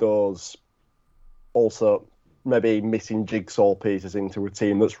adding in those, also maybe missing jigsaw pieces into a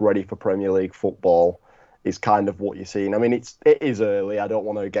team that's ready for Premier League football is kind of what you're seeing. I mean, it is early, I don't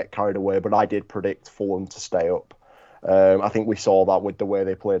want to get carried away, but I did predict Fulham to stay up. I think we saw that with the way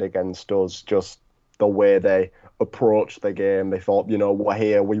they played against us, just the way they approached the game. They thought, we're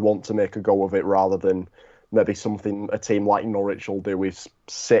here, we want to make a go of it, rather than maybe something a team like Norwich will do is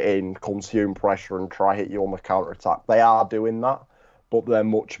sit in, consume pressure and try hit you on the counter-attack. They are doing that, but they're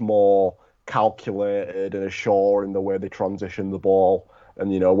much more calculated and assured in the way they transition the ball. And,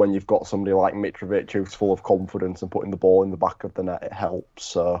 when you've got somebody like Mitrovic who's full of confidence and putting the ball in the back of the net, it helps.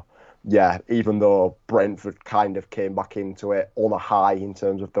 So, yeah, even though Brentford kind of came back into it on a high in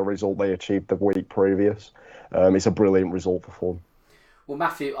terms of the result they achieved the week previous, it's a brilliant result for Fulham. Well,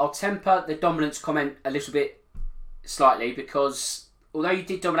 Matthew, I'll temper the dominance comment a little bit slightly, because although you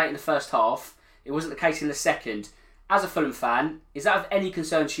did dominate in the first half, it wasn't the case in the second. As a Fulham fan, is that of any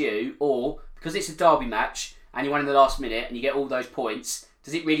concern to you, or because it's a derby match and you won in the last minute and you get all those points,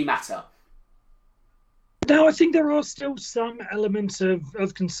 does it really matter? No, I think there are still some elements of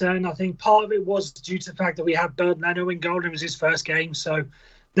concern. I think part of it was due to the fact that we had Bernd Leno in goal. It was his first game, so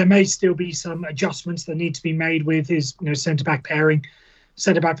there may still be some adjustments that need to be made with his centre-back pairing.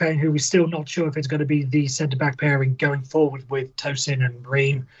 Centre-back pairing, who we're still not sure if it's going to be the centre-back pairing going forward with Tosin and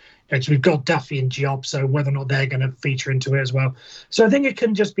Ream. We've got Duffy and Diop, so whether or not they're going to feature into it as well. So I think it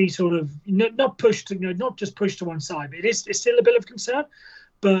can just be sort of not just pushed to one side. But it's still a bit of concern.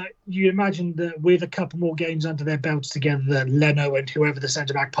 But you imagine that with a couple more games under their belts together, that Leno and whoever the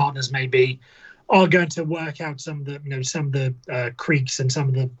centre-back partners may be are going to work out some of the creaks and some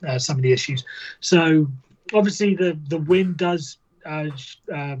of the issues. So obviously the win does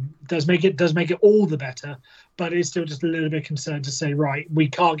make it all the better, but it's still just a little bit concerned to say, right, we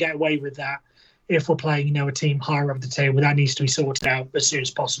can't get away with that if we're playing a team higher up the table. That needs to be sorted out as soon as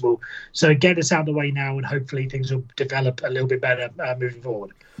possible. So get this out of the way now, and hopefully things will develop a little bit better moving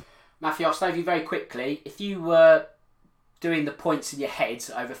forward. Matthew, I'll stay with you very quickly. If you were doing the points in your head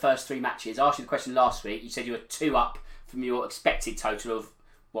over the first 3 matches, I asked you the question last week. You said you were 2 up from your expected total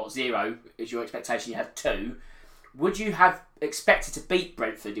of 0 is your expectation. You had 2. Would you have expected to beat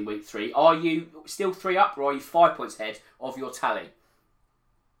Brentford in week 3? Are you still 3 up, or are you 5 points ahead of your tally?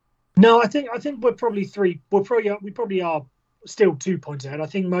 No, I think we're probably three. We probably are still 2 points ahead. I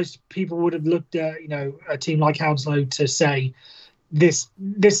think most people would have looked at a team like Hounslow to say this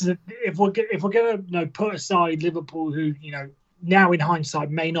is if we're going to put aside Liverpool, who now in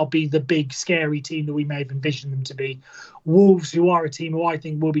hindsight may not be the big scary team that we may have envisioned them to be. Wolves, who are a team who I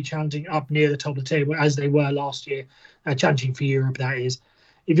think will be challenging up near the top of the table as they were last year, challenging for Europe. That is,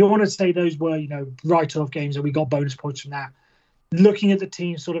 if you want to say those were write-off games and we got bonus points from that. Looking at the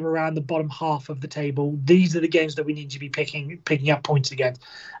teams sort of around the bottom half of the table, these are the games that we need to be picking up points against.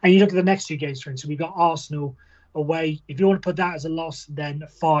 And you look at the next 2 games, for instance, we've got Arsenal away. If you want to put that as a loss, then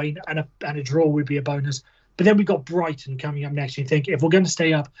fine, and a draw would be a bonus. But then we've got Brighton coming up next. You think if we're going to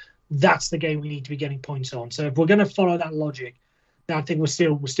stay up, that's the game we need to be getting points on. So if we're going to follow that logic, then I think we're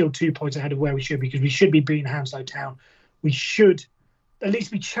still 2 points ahead of where we should be, because we should be beating Hounslow Town. We should at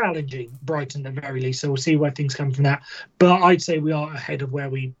least be challenging Brighton at the very least. So we'll see where things come from that. But I'd say we are ahead of where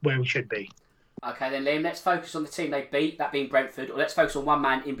we should be. Okay then, Liam, let's focus on the team they beat, that being Brentford, or let's focus on one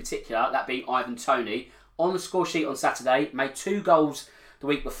man in particular, that being Ivan Toney. On the score sheet on Saturday, made 2 goals the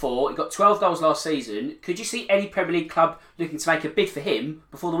week before. He got 12 goals last season. Could you see any Premier League club looking to make a bid for him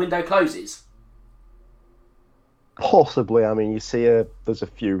before the window closes? Possibly. I mean, you see there's a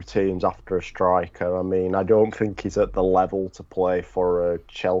few teams after a striker. I mean, I don't think he's at the level to play for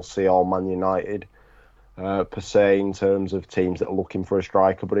Chelsea or Man United, per se, in terms of teams that are looking for a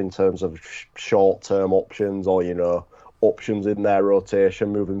striker, but in terms of short-term options or, options in their rotation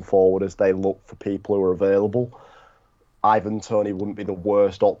moving forward as they look for people who are available, Ivan Toney wouldn't be the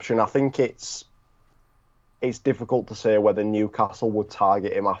worst option. I think it's difficult to say whether Newcastle would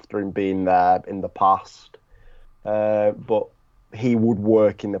target him after him being there in the past. But he would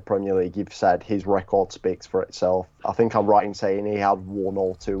work in the Premier League. You've said his record speaks for itself. I think I'm right in saying he had 1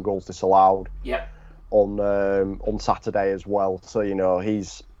 or 2 goals disallowed. Yeah. On Saturday as well. So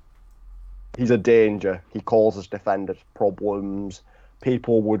he's a danger. He causes defenders problems.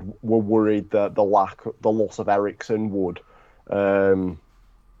 People were worried that the loss of Eriksen would kind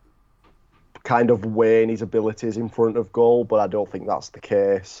of wane his abilities in front of goal, but I don't think that's the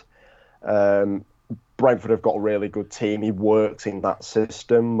case. Brentford have got a really good team. He works in that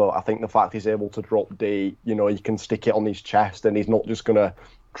system, but I think the fact he's able to drop deep, he can stick it on his chest and he's not just going to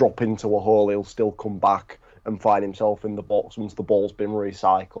drop into a hole. He'll still come back and find himself in the box once the ball's been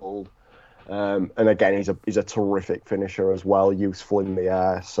recycled. And again, he's a terrific finisher as well, useful in the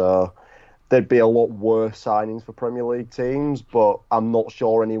air. So there'd be a lot worse signings for Premier League teams, but I'm not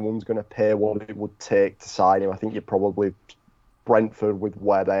sure anyone's going to pay what it would take to sign him. I think you're probably Brentford with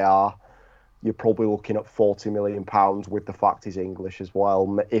where they are. You're probably looking at £40 million with the fact he's English as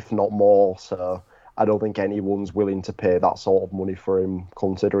well, if not more. So I don't think anyone's willing to pay that sort of money for him,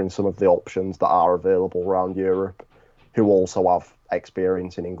 considering some of the options that are available around Europe, who also have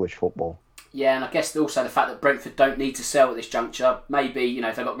experience in English football. Yeah, and I guess also the fact that Brentford don't need to sell at this juncture. Maybe,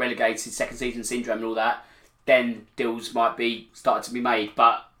 if they got relegated, second season syndrome and all that, then deals might be started to be made.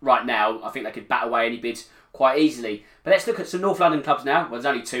 But right now, I think they could bat away any bid quite easily. But let's look at some North London clubs now. Well, there's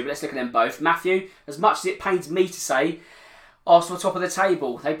only 2, but let's look at them both. Matthew, as much as it pains me to say, Arsenal top of the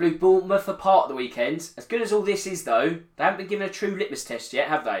table. They blew Bournemouth apart at the weekend. As good as all this is, though, they haven't been given a true litmus test yet,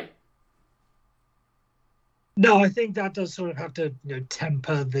 have they? No, I think that does sort of have to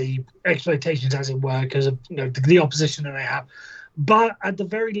temper the expectations, as it were, because of the opposition that they have. But at the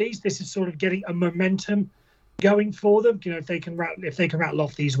very least, this is sort of getting a momentum going for them. If they can rattle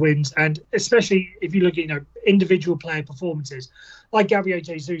off these wins, and especially if you look at individual player performances, like Gabriel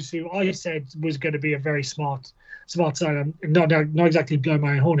Jesus, who I said was going to be a very smart sign. I'm not exactly blowing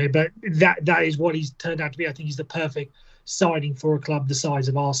my own horn here, but that is what he's turned out to be. I think he's the perfect signing for a club the size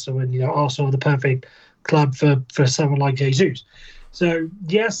of Arsenal, and Arsenal are the perfect club for someone like Jesus. So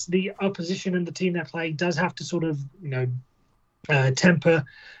yes, the opposition and the team they play does have to sort of temper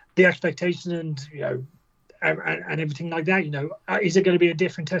the expectation and and everything like that. Is it going to be a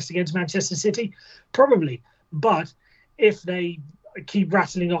different test against Manchester City? Probably, but if they keep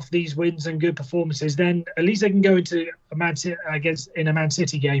rattling off these wins and good performances, then at least they can go into a Man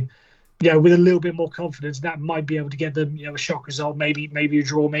City game with a little bit more confidence. That might be able to get them, a shock result, maybe a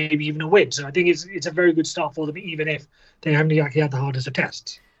draw, maybe even a win. So I think it's a very good start for them, even if they haven't exactly had the hardest of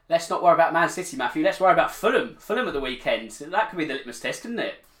tests. Let's not worry about Man City, Matthew. Let's worry about Fulham. Fulham at the weekend. That could be the litmus test, couldn't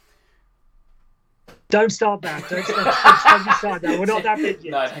it? Don't start that. Don't start that. We're not that big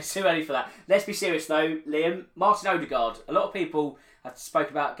yet. No, it's too early for that. Let's be serious, though, Liam. Martin Odegaard. A lot of people have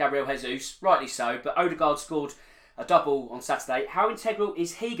spoken about Gabriel Jesus, rightly so, but Odegaard scored a double on Saturday. How integral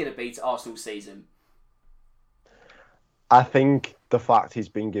is he going to be to Arsenal's season? I think the fact he's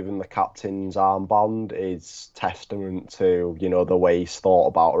been given the captain's armband is testament to, the way he's thought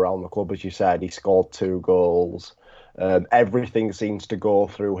about around the club. As you said, he scored 2 goals. Everything seems to go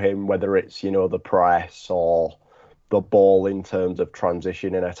through him, whether it's, the press or the ball in terms of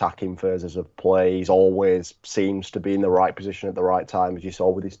transition and attacking phases of play. He's always seems to be in the right position at the right time, as you saw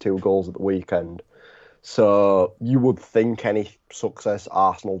with his 2 goals at the weekend. So you would think any success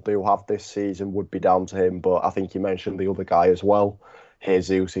Arsenal do have this season would be down to him, but I think you mentioned the other guy as well.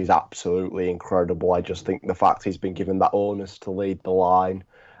 Jesus is absolutely incredible. I just think the fact he's been given that onus to lead the line,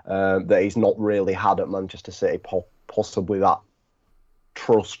 that he's not really had at Manchester City, possibly that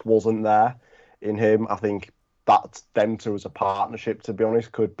trust wasn't there in him. I think that them two as a partnership, to be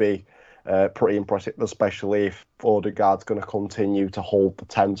honest, could be pretty impressive, especially if Odegaard's going to continue to hold the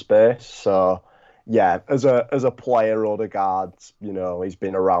 10 space. So, yeah, as a player, Odegaard, he's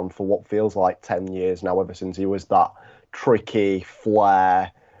been around for what feels like 10 years now, ever since he was that tricky,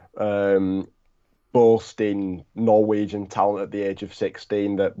 flair, boasting Norwegian talent at the age of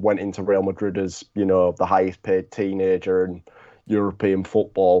 16 that went into Real Madrid as, the highest paid teenager in European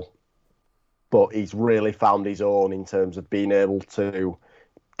football. But he's really found his own in terms of being able to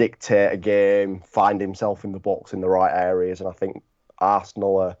dictate a game, find himself in the box in the right areas. And I think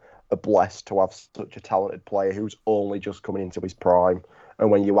Arsenal are blessed to have such a talented player who's only just coming into his prime.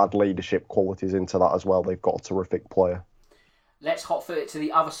 And when you add leadership qualities into that as well, they've got a terrific player. Let's hot-foot it to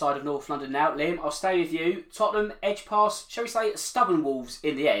the other side of North London now. Liam, I'll stay with you. Tottenham, edge pass, shall we say stubborn Wolves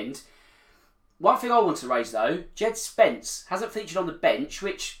in the end. One thing I want to raise though, Jed Spence hasn't featured on the bench,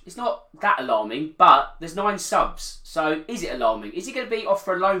 which is not that alarming, but there's 9 subs. So is it alarming? Is he going to be off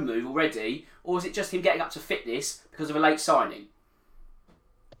for a loan move already, or is it just him getting up to fitness because of a late signing?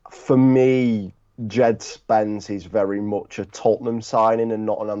 For me, Jed Spence is very much a Tottenham signing and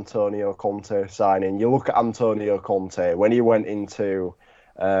not an Antonio Conte signing. You look at Antonio Conte, when he went into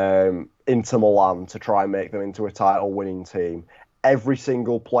Inter Milan to try and make them into a title-winning team, every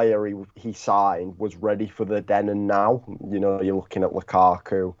single player he signed was ready for the then and now. You're looking at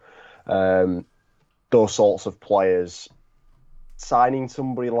Lukaku, those sorts of players. Signing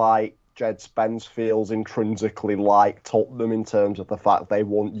somebody like Jed Spence feels intrinsically like Tottenham in terms of the fact they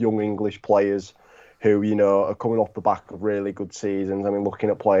want young English players who, are coming off the back of really good seasons. I mean,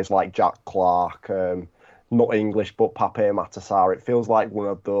 looking at players like Jack Clark, not English, but Pape Matar, it feels like one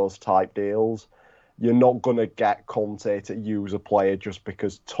of those type deals. You're not going to get Conte to use a player just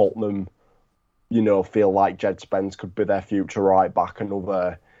because Tottenham, feel like Jed Spence could be their future right back,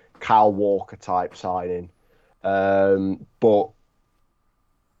 another Kyle Walker type signing. But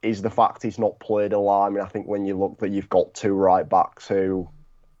is the fact he's not played alarming? I think when you look that you've got 2 right backs who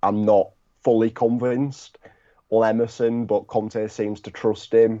I'm not fully convinced on Emerson, but Conte seems to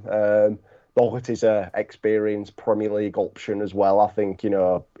trust him. Doherty's an experienced Premier League option as well. I think,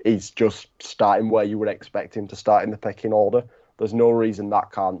 he's just starting where you would expect him to start in the pecking order. There's no reason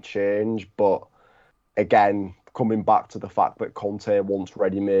that can't change. But again, coming back to the fact that Conte wants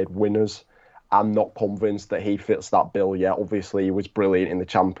ready-made winners, I'm not convinced that he fits that bill yet. Obviously, he was brilliant in the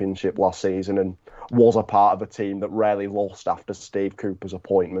Championship last season and was a part of a team that rarely lost after Steve Cooper's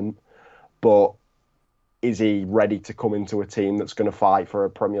appointment. But is he ready to come into a team that's going to fight for a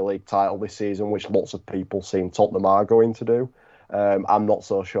Premier League title this season, which lots of people seem Tottenham are going to do? I'm not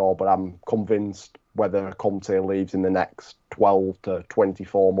so sure, but I'm convinced whether Conte leaves in the next 12 to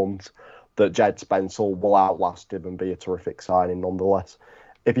 24 months that Jed Spence will outlast him and be a terrific signing nonetheless.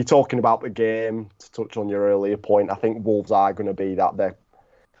 If you're talking about the game, to touch on your earlier point, I think Wolves are going to be that.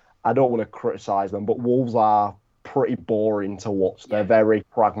 I don't want to criticise them, but Wolves are pretty boring to watch. They're very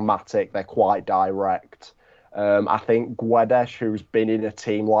pragmatic. They're quite direct. I think Guedes, who's been in a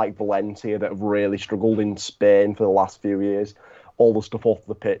team like Valencia that have really struggled in Spain for the last few years, all the stuff off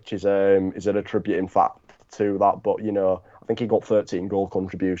the pitch is an attributing fact to that. But, I think he got 13 goal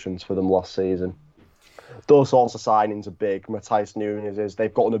contributions for them last season. Those sorts of signings are big. Matthias Nunes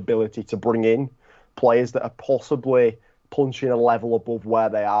they've got an ability to bring in players that are possibly punching a level above where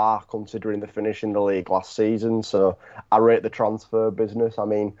they are, considering the finish in the league last season. So I rate the transfer business. I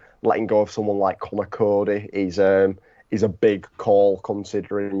mean, letting go of someone like Conor Cody is a big call,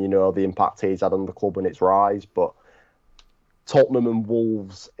 considering, the impact he's had on the club and its rise. But Tottenham and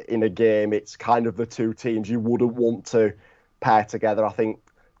Wolves in a game, it's kind of the 2 teams you wouldn't want to pair together. I think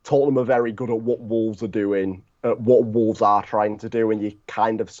Tottenham are very good at what Wolves are doing, at what Wolves are trying to do, and you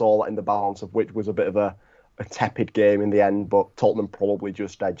kind of saw that in the balance of which was a bit of a tepid game in the end, but Tottenham probably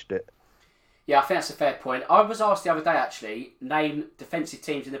just edged it. Yeah, I think that's a fair point. I was asked the other day, actually, name defensive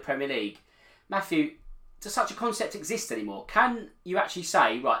teams in the Premier League. Matthew, does such a concept exist anymore? Can you actually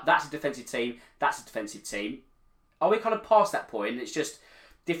say, right, that's a defensive team, that's a defensive team? are we kind of past that point? It's just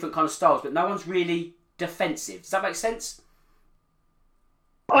different kind of styles, but no one's really defensive. Does that make sense?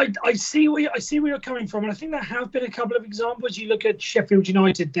 I see where you're coming from, and I think there have been a couple of examples. You look at Sheffield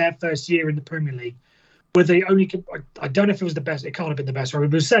United, their first year in the Premier League, where they only, I don't know if it was the best, it can't have been the best, right?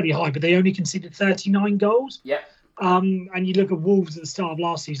 It was certainly high, but they only conceded 39 goals. Yeah. And you look at Wolves at the start of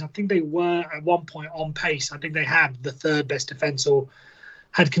last season, I think they were at one point on pace. I think they had the third best defence, or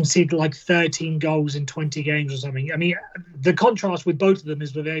had conceded like 13 goals in 20 games or something. I mean, the contrast with both of them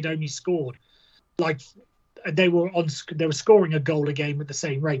is that they'd only scored like they were scoring a goal a game at the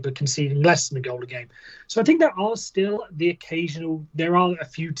same rate, but conceding less than a goal a game. So I think there are still there are a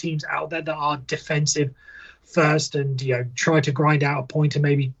few teams out there that are defensive first and, try to grind out a point and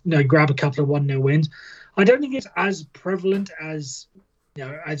maybe, grab a couple of 1-0 wins. I don't think it's as prevalent as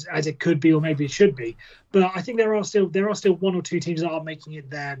as it could be, or maybe it should be. But I think there are still one or two teams that are making it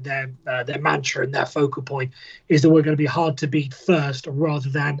their mantra and their focal point is that we're going to be hard to beat first, rather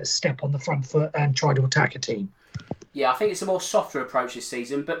than step on the front foot and try to attack a team. Yeah, I think it's a more softer approach this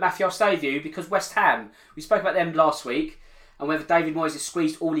season. But Matthew, I'll stay with you because West Ham, we spoke about them last week, and whether David Moyes has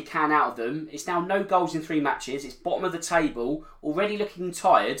squeezed all he can out of them. It's now no goals in 3 matches. It's bottom of the table, already looking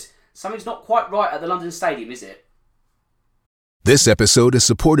tired. Something's not quite right at the London Stadium, is it? This episode is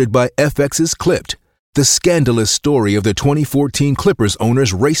supported by FX's Clipped, the scandalous story of the 2014 Clippers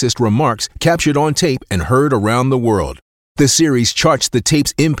owner's racist remarks captured on tape and heard around the world. The series charts the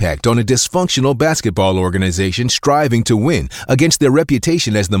tape's impact on a dysfunctional basketball organization striving to win against their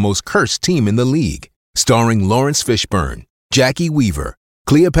reputation as the most cursed team in the league. Starring Lawrence Fishburne, Jackie Weaver,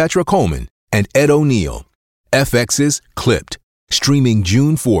 Cleopatra Coleman, and Ed O'Neill. FX's Clipped, streaming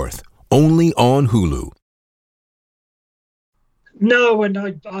June 4th, only on Hulu. No, and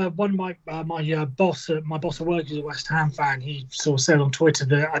my boss at work is a West Ham fan. He sort of said on Twitter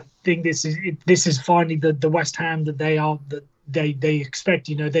that I think this is finally the West Ham that they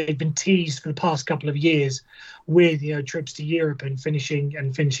expect. They've been teased for the past couple of years with trips to Europe and finishing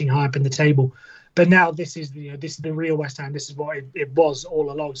high up in the table. But now this is the real West Ham. This is what it was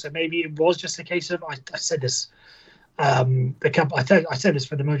all along. So maybe it was just a case of I said this. I said this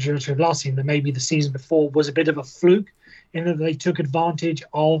for the majority of last season, that maybe the season before was a bit of a fluke, in that they took advantage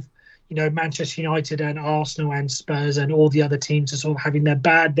of, Manchester United and Arsenal and Spurs and all the other teams are sort of having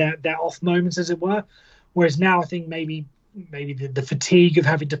their off moments, as it were. Whereas now I think maybe the fatigue of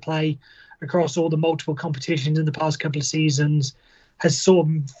having to play across all the multiple competitions in the past couple of seasons has sort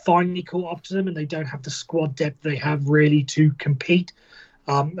of finally caught up to them, and they don't have the squad depth they have really to compete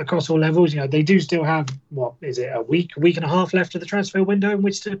across all levels. They do still have, a week and a half left of the transfer window in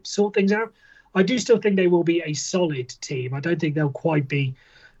which to sort things out. I do still think they will be a solid team. I don't think they'll quite be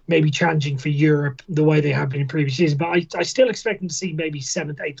maybe challenging for Europe the way they have been in previous years, but I still expect them to see maybe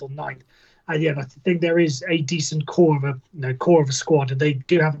 7th, 8th or 9th. And I think there is a decent core of a squad, and they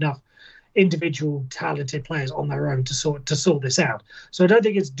do have enough individual talented players on their own to sort this out. So I don't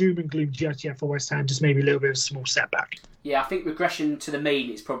think it's doom and gloom just yet for West Ham, just maybe a little bit of a small setback. Yeah, I think regression to the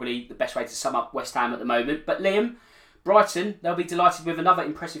mean is probably the best way to sum up West Ham at the moment. But Liam, Brighton, they'll be delighted with another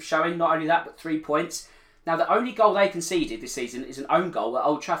impressive showing. Not only that, but 3 points. Now, the only goal they conceded this season is an own goal at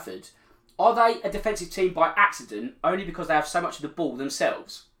Old Trafford. Are they a defensive team by accident, only because they have so much of the ball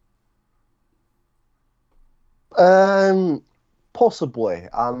themselves? Possibly.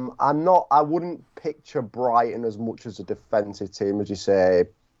 I wouldn't picture Brighton as much as a defensive team, as you say.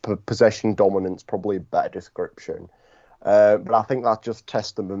 Possession dominance, probably a better description. But I think that's just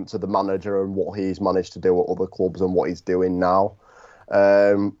testament to the manager and what he's managed to do at other clubs and what he's doing now.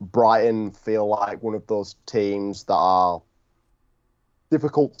 Brighton feel like one of those teams that are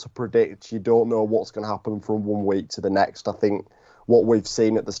difficult to predict. You don't know what's going to happen from one week to the next. I think what we've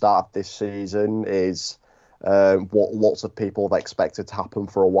seen at the start of this season is what lots of people have expected to happen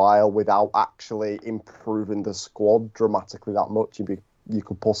for a while without actually improving the squad dramatically that much. You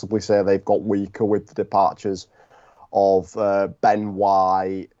could possibly say they've got weaker with the departures of Ben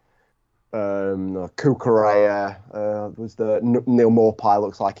White, Cucurella, Neil Maupay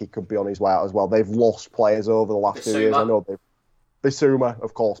looks like he could be on his way out as well. They've lost players over the last few years. I know Bissouma,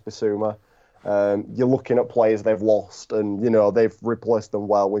 of course, Bissouma. You're looking at players they've lost, and they've replaced them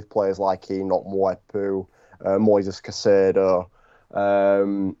well with players like Enoch Mwepu, Moises Caicedo,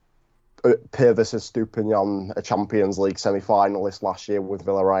 Pervis Estupiñán, a Champions League semi-finalist last year with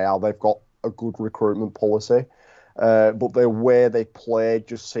Villarreal. They've got a good recruitment policy. But the way they play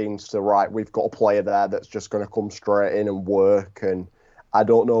just seems to, we've got a player there that's just going to come straight in and work, and I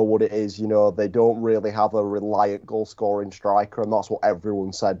don't know what it is. They don't really have a reliant goal-scoring striker, and that's what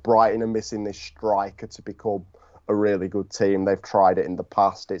everyone said. Brighton are missing this striker to become a really good team. They've tried it in the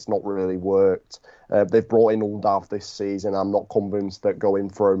past. It's not really worked. They've brought in Undav this season. I'm not convinced that going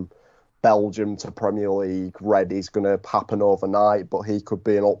from Belgium to Premier League Red is going to happen overnight, but he could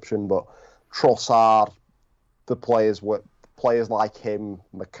be an option. But Trossard, the players like him,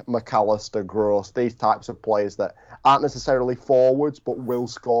 McAllister, Gross, these types of players that aren't necessarily forwards but will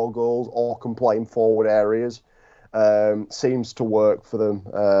score goals or can play in forward areas, seems to work for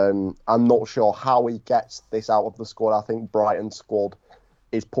them. I'm not sure how he gets this out of the squad. I think Brighton's squad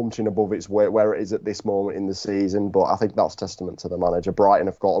is punching above its weight where it is at this moment in the season, but I think that's testament to the manager. Brighton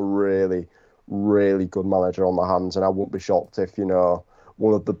have got a really, really good manager on their hands, and I wouldn't be shocked if,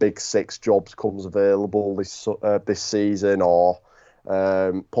 one of the big 6 jobs comes available this season, or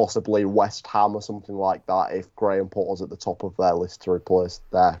possibly West Ham or something like that, if Graham Potter's at the top of their list to replace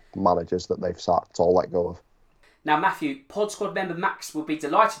their managers that they've sacked or let go of. Now, Matthew, Pod Squad member Max will be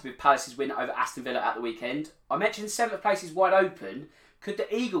delighted with Palace's win over Aston Villa at the weekend. I mentioned 7th place is wide open. Could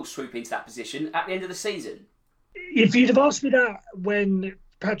the Eagles swoop into that position at the end of the season? If you'd have asked me that when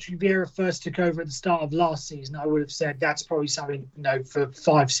Patrick Vieira first took over at the start of last season, I would have said that's probably something, for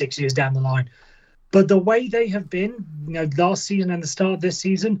 5-6 years down the line. But the way they have been, last season and the start of this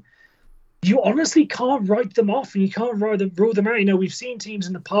season, you honestly can't write them off and you can't rule them out. We've seen teams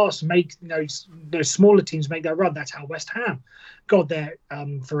in the past make, smaller teams make that run. That's how West Ham got there,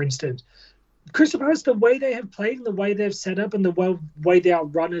 for instance. Crystal Palace, the way they have played and the way they've set up and the way they are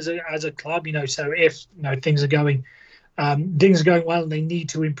run as a club, so if things are going well and they need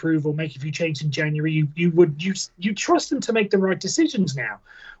to improve or make a few changes in January, you trust them to make the right decisions now,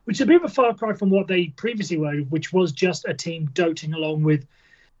 which is a bit of a far cry from what they previously were, which was just a team doting along with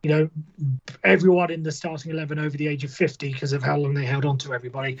everyone in the starting 11 over the age of 50 because of how long they held on to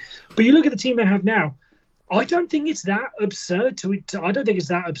everybody. But you look at the team they have now. I don't think it's that absurd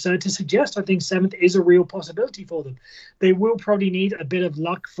to suggest. I think 7th is a real possibility for them. They will probably need a bit of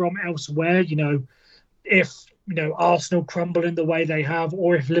luck from elsewhere. If Arsenal crumble in the way they have,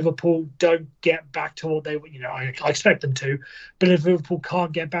 or if Liverpool don't get back to what they were, I expect them to, but if Liverpool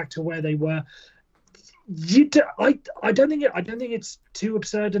can't get back to where they were, I don't think it's too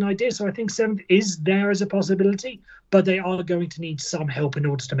absurd an idea. So I think 7th is there as a possibility, but they are going to need some help in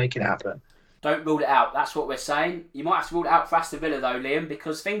order to make it happen. Don't rule it out. That's what we're saying. You might have to rule it out for Aston Villa though, Liam,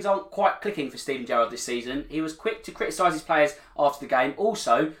 because things aren't quite clicking for Steven Gerrard this season. He was quick to criticise his players after the game.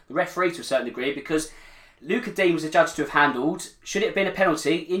 Also, the referee to a certain degree, because Luca Dean was adjudged to have handled. Should it have been a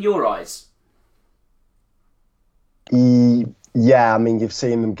penalty in your eyes? Yeah, you've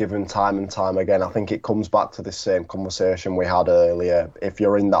seen them given time and time again. I think it comes back to the same conversation we had earlier. If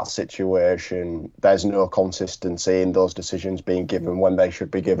you're in that situation, there's no consistency in those decisions being given when they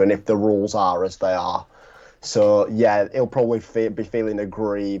should be given, if the rules are as they are. So, yeah, he'll probably be feeling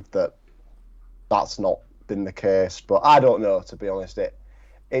aggrieved that that's not been the case. But I don't know, to be honest.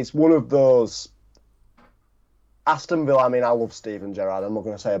 It's one of those... Aston Villa, I love Steven Gerrard. I'm not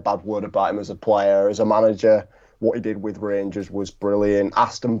going to say a bad word about him as a player, as a manager. What he did with Rangers was brilliant.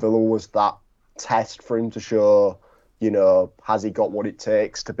 Aston Villa was that test for him to show, has he got what it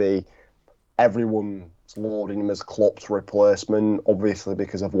takes to be everyone's lauding him as Klopp's replacement, obviously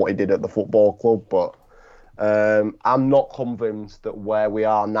because of what he did at the football club. But I'm not convinced that where we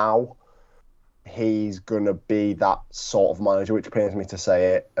are now, he's going to be that sort of manager, which pains me to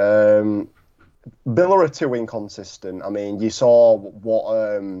say it. Villa are too inconsistent. You saw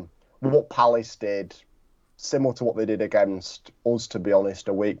what Palace did, similar to what they did against us, to be honest,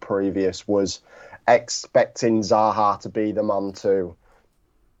 a week previous, was expecting Zaha to be the man to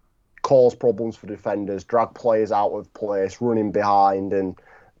cause problems for defenders, drag players out of place, running behind. And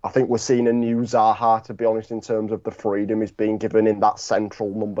I think we're seeing a new Zaha, to be honest, in terms of the freedom he's being given in that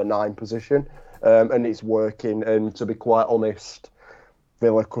central number 9 position. And it's working. And to be quite honest,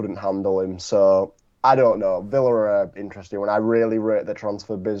 Villa couldn't handle him. So I don't know. Villa are an interesting one. I really rate the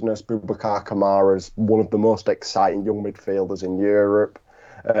transfer business. Boubacar Kamara is one of the most exciting young midfielders in Europe.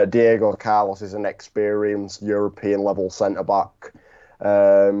 Diego Carlos is an experienced European-level centre-back.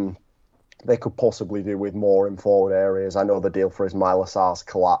 They could possibly do with more in forward areas. I know the deal for Ismaila Sarr's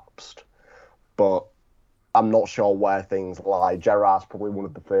collapsed, but I'm not sure where things lie. Gerrard's probably one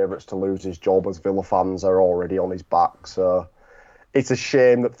of the favourites to lose his job, as Villa fans are already on his back. So it's a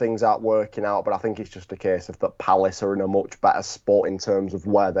shame that things aren't working out, but I think it's just a case of that Palace are in a much better spot in terms of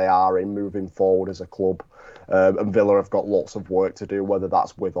where they are in moving forward as a club. And Villa have got lots of work to do, whether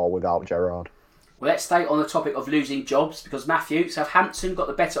that's with or without Gerrard. Well, let's stay on the topic of losing jobs, because Matthew, Southampton got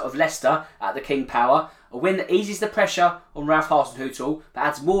the better of Leicester at the King Power. A win that eases the pressure on Ralph Hasenhüttl, but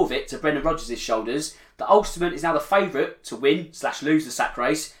adds more of it to Brendan Rodgers' shoulders. The Ulsterman is now the favourite to win/lose the sack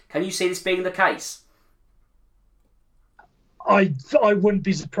race. Can you see this being the case? I wouldn't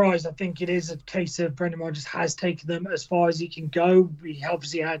be surprised. I think it is a case of Brendan Rodgers has taken them as far as he can go. He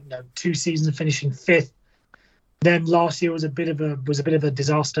obviously had 2 seasons of finishing 5th. Then last year was a bit of a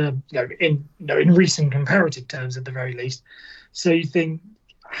disaster, in recent comparative terms at the very least. So you think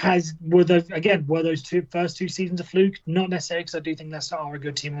were those first 2 seasons a fluke? Not necessarily, because I do think Leicester are a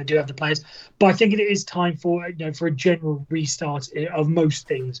good team and they do have the players. But I think it is time for for a general restart of most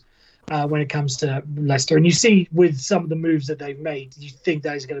things. When it comes to Leicester. And you see with some of the moves that they've made, you think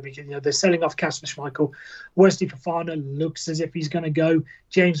that is going to be, they're selling off Kasper Schmeichel. Wesley Fofana looks as if he's going to go.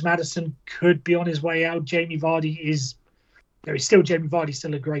 James Maddison could be on his way out. Jamie Vardy is, Jamie Vardy's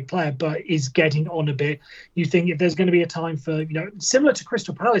still a great player, but is getting on a bit. You think if there's going to be a time for, similar to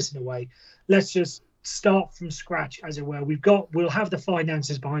Crystal Palace in a way, let's just start from scratch, as it were. We'll have the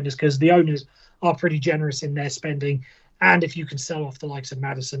finances behind us because the owners are pretty generous in their spending. And if you can sell off the likes of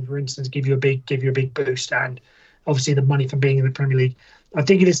Maddison, for instance, give you a big boost, and obviously the money from being in the Premier League, I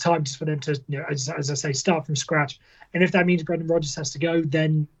think it is time just for them to, as I say, start from scratch. And if that means Brendan Rodgers has to go,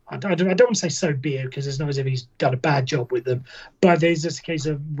 then I don't want to say so be it, because it's not as if he's done a bad job with them. But there's just a case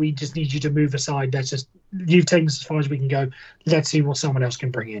of, we just need you to move aside. You've taken us as far as we can go. Let's see what someone else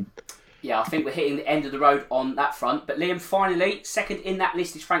can bring in. Yeah, I think we're hitting the end of the road on that front. But Liam, finally, second in that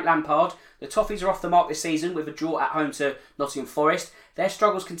list is Frank Lampard. The Toffees are off the mark this season with a draw at home to Nottingham Forest. Their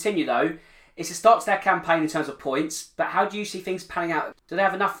struggles continue, though. It's a start to their campaign in terms of points, but how do you see things panning out? Do they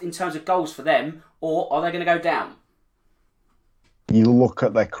have enough in terms of goals for them, or are they going to go down? You look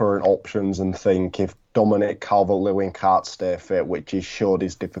at their current options and think, if Dominic Calvert-Lewin can't stay fit, which he showed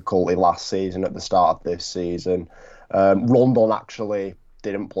his difficulty last season at the start of this season, Rondon actually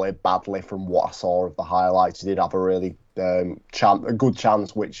didn't play badly from what I saw of the highlights. He did have a really a good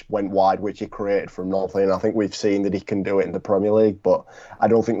chance which went wide, which he created from nothing. I think we've seen that he can do it in the Premier League, but I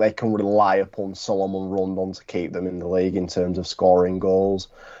don't think they can rely upon Solomon Rondon to keep them in the league in terms of scoring goals.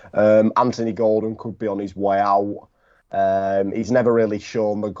 Anthony Gordon could be on his way out. He's never really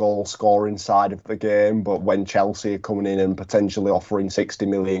shown the goal scoring side of the game, but when Chelsea are coming in and potentially offering 60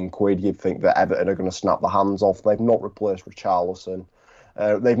 million quid, you'd think that Everton are going to snap the hands off. They've not replaced Richarlison.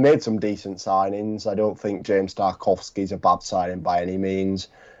 They've made some decent signings. I don't think James Tarkowski's a bad signing by any means.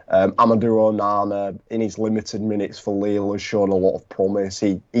 Amadou Onana, in his limited minutes for Lille, has shown a lot of promise.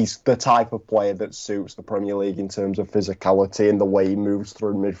 He's the type of player that suits the Premier League in terms of physicality and the way he moves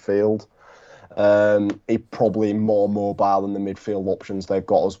through midfield. He's probably more mobile than the midfield options they've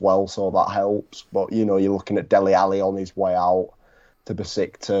got as well, so that helps. But, you're looking at Dele Alli on his way out to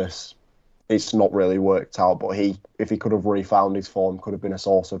Besiktas. It's not really worked out, but if he could have refound his form, could have been a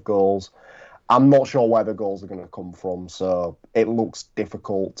source of goals. I'm not sure where the goals are going to come from, so it looks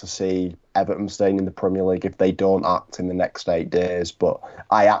difficult to see Everton staying in the Premier League if they don't act in the next 8 days. But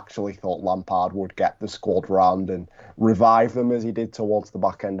I actually thought Lampard would get the squad round and revive them as he did towards the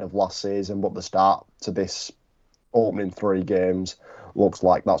back end of last season, but the start to this opening 3 games looks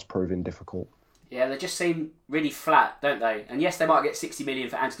like that's proving difficult. Yeah, they just seem really flat, don't they? And yes, they might get 60 million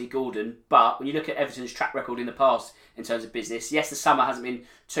for Anthony Gordon, but when you look at Everton's track record in the past in terms of business, yes, the summer hasn't been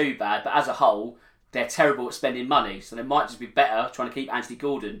too bad, but as a whole, they're terrible at spending money. So they might just be better trying to keep Anthony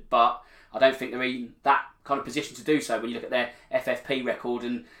Gordon, but I don't think they're in that kind of position to do so when you look at their FFP record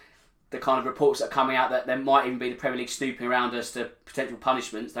and the kind of reports that are coming out that there might even be the Premier League snooping around as to potential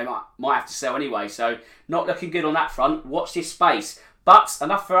punishments. They might have to sell anyway, so not looking good on that front. Watch this space. But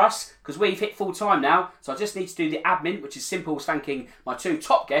enough for us, because we've hit full time now, so I just need to do the admin, which is simple as thanking my 2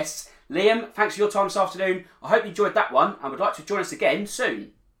 top guests. Liam, thanks for your time this afternoon. I hope you enjoyed that one and would like to join us again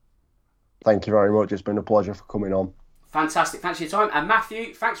soon. Thank you very much. It's been a pleasure for coming on. Fantastic. Thanks for your time. And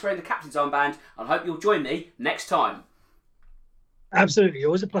Matthew, thanks for wearing the captain's armband, and I hope you'll join me next time. Absolutely.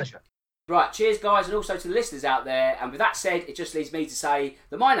 Always a pleasure. Right, cheers guys, and also to the listeners out there. And with that said, it just leaves me to say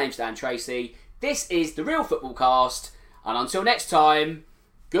that my name's Dan Tracy. This is The Real Football Cast. And until next time,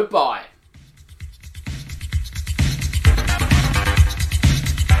 goodbye.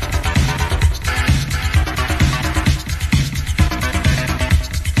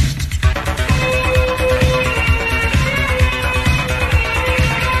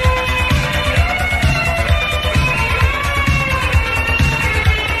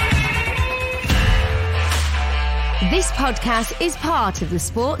 This podcast is part of the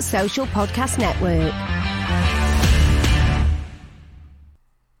Sports Social Podcast Network.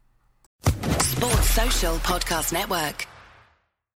 Sports Social Podcast Network.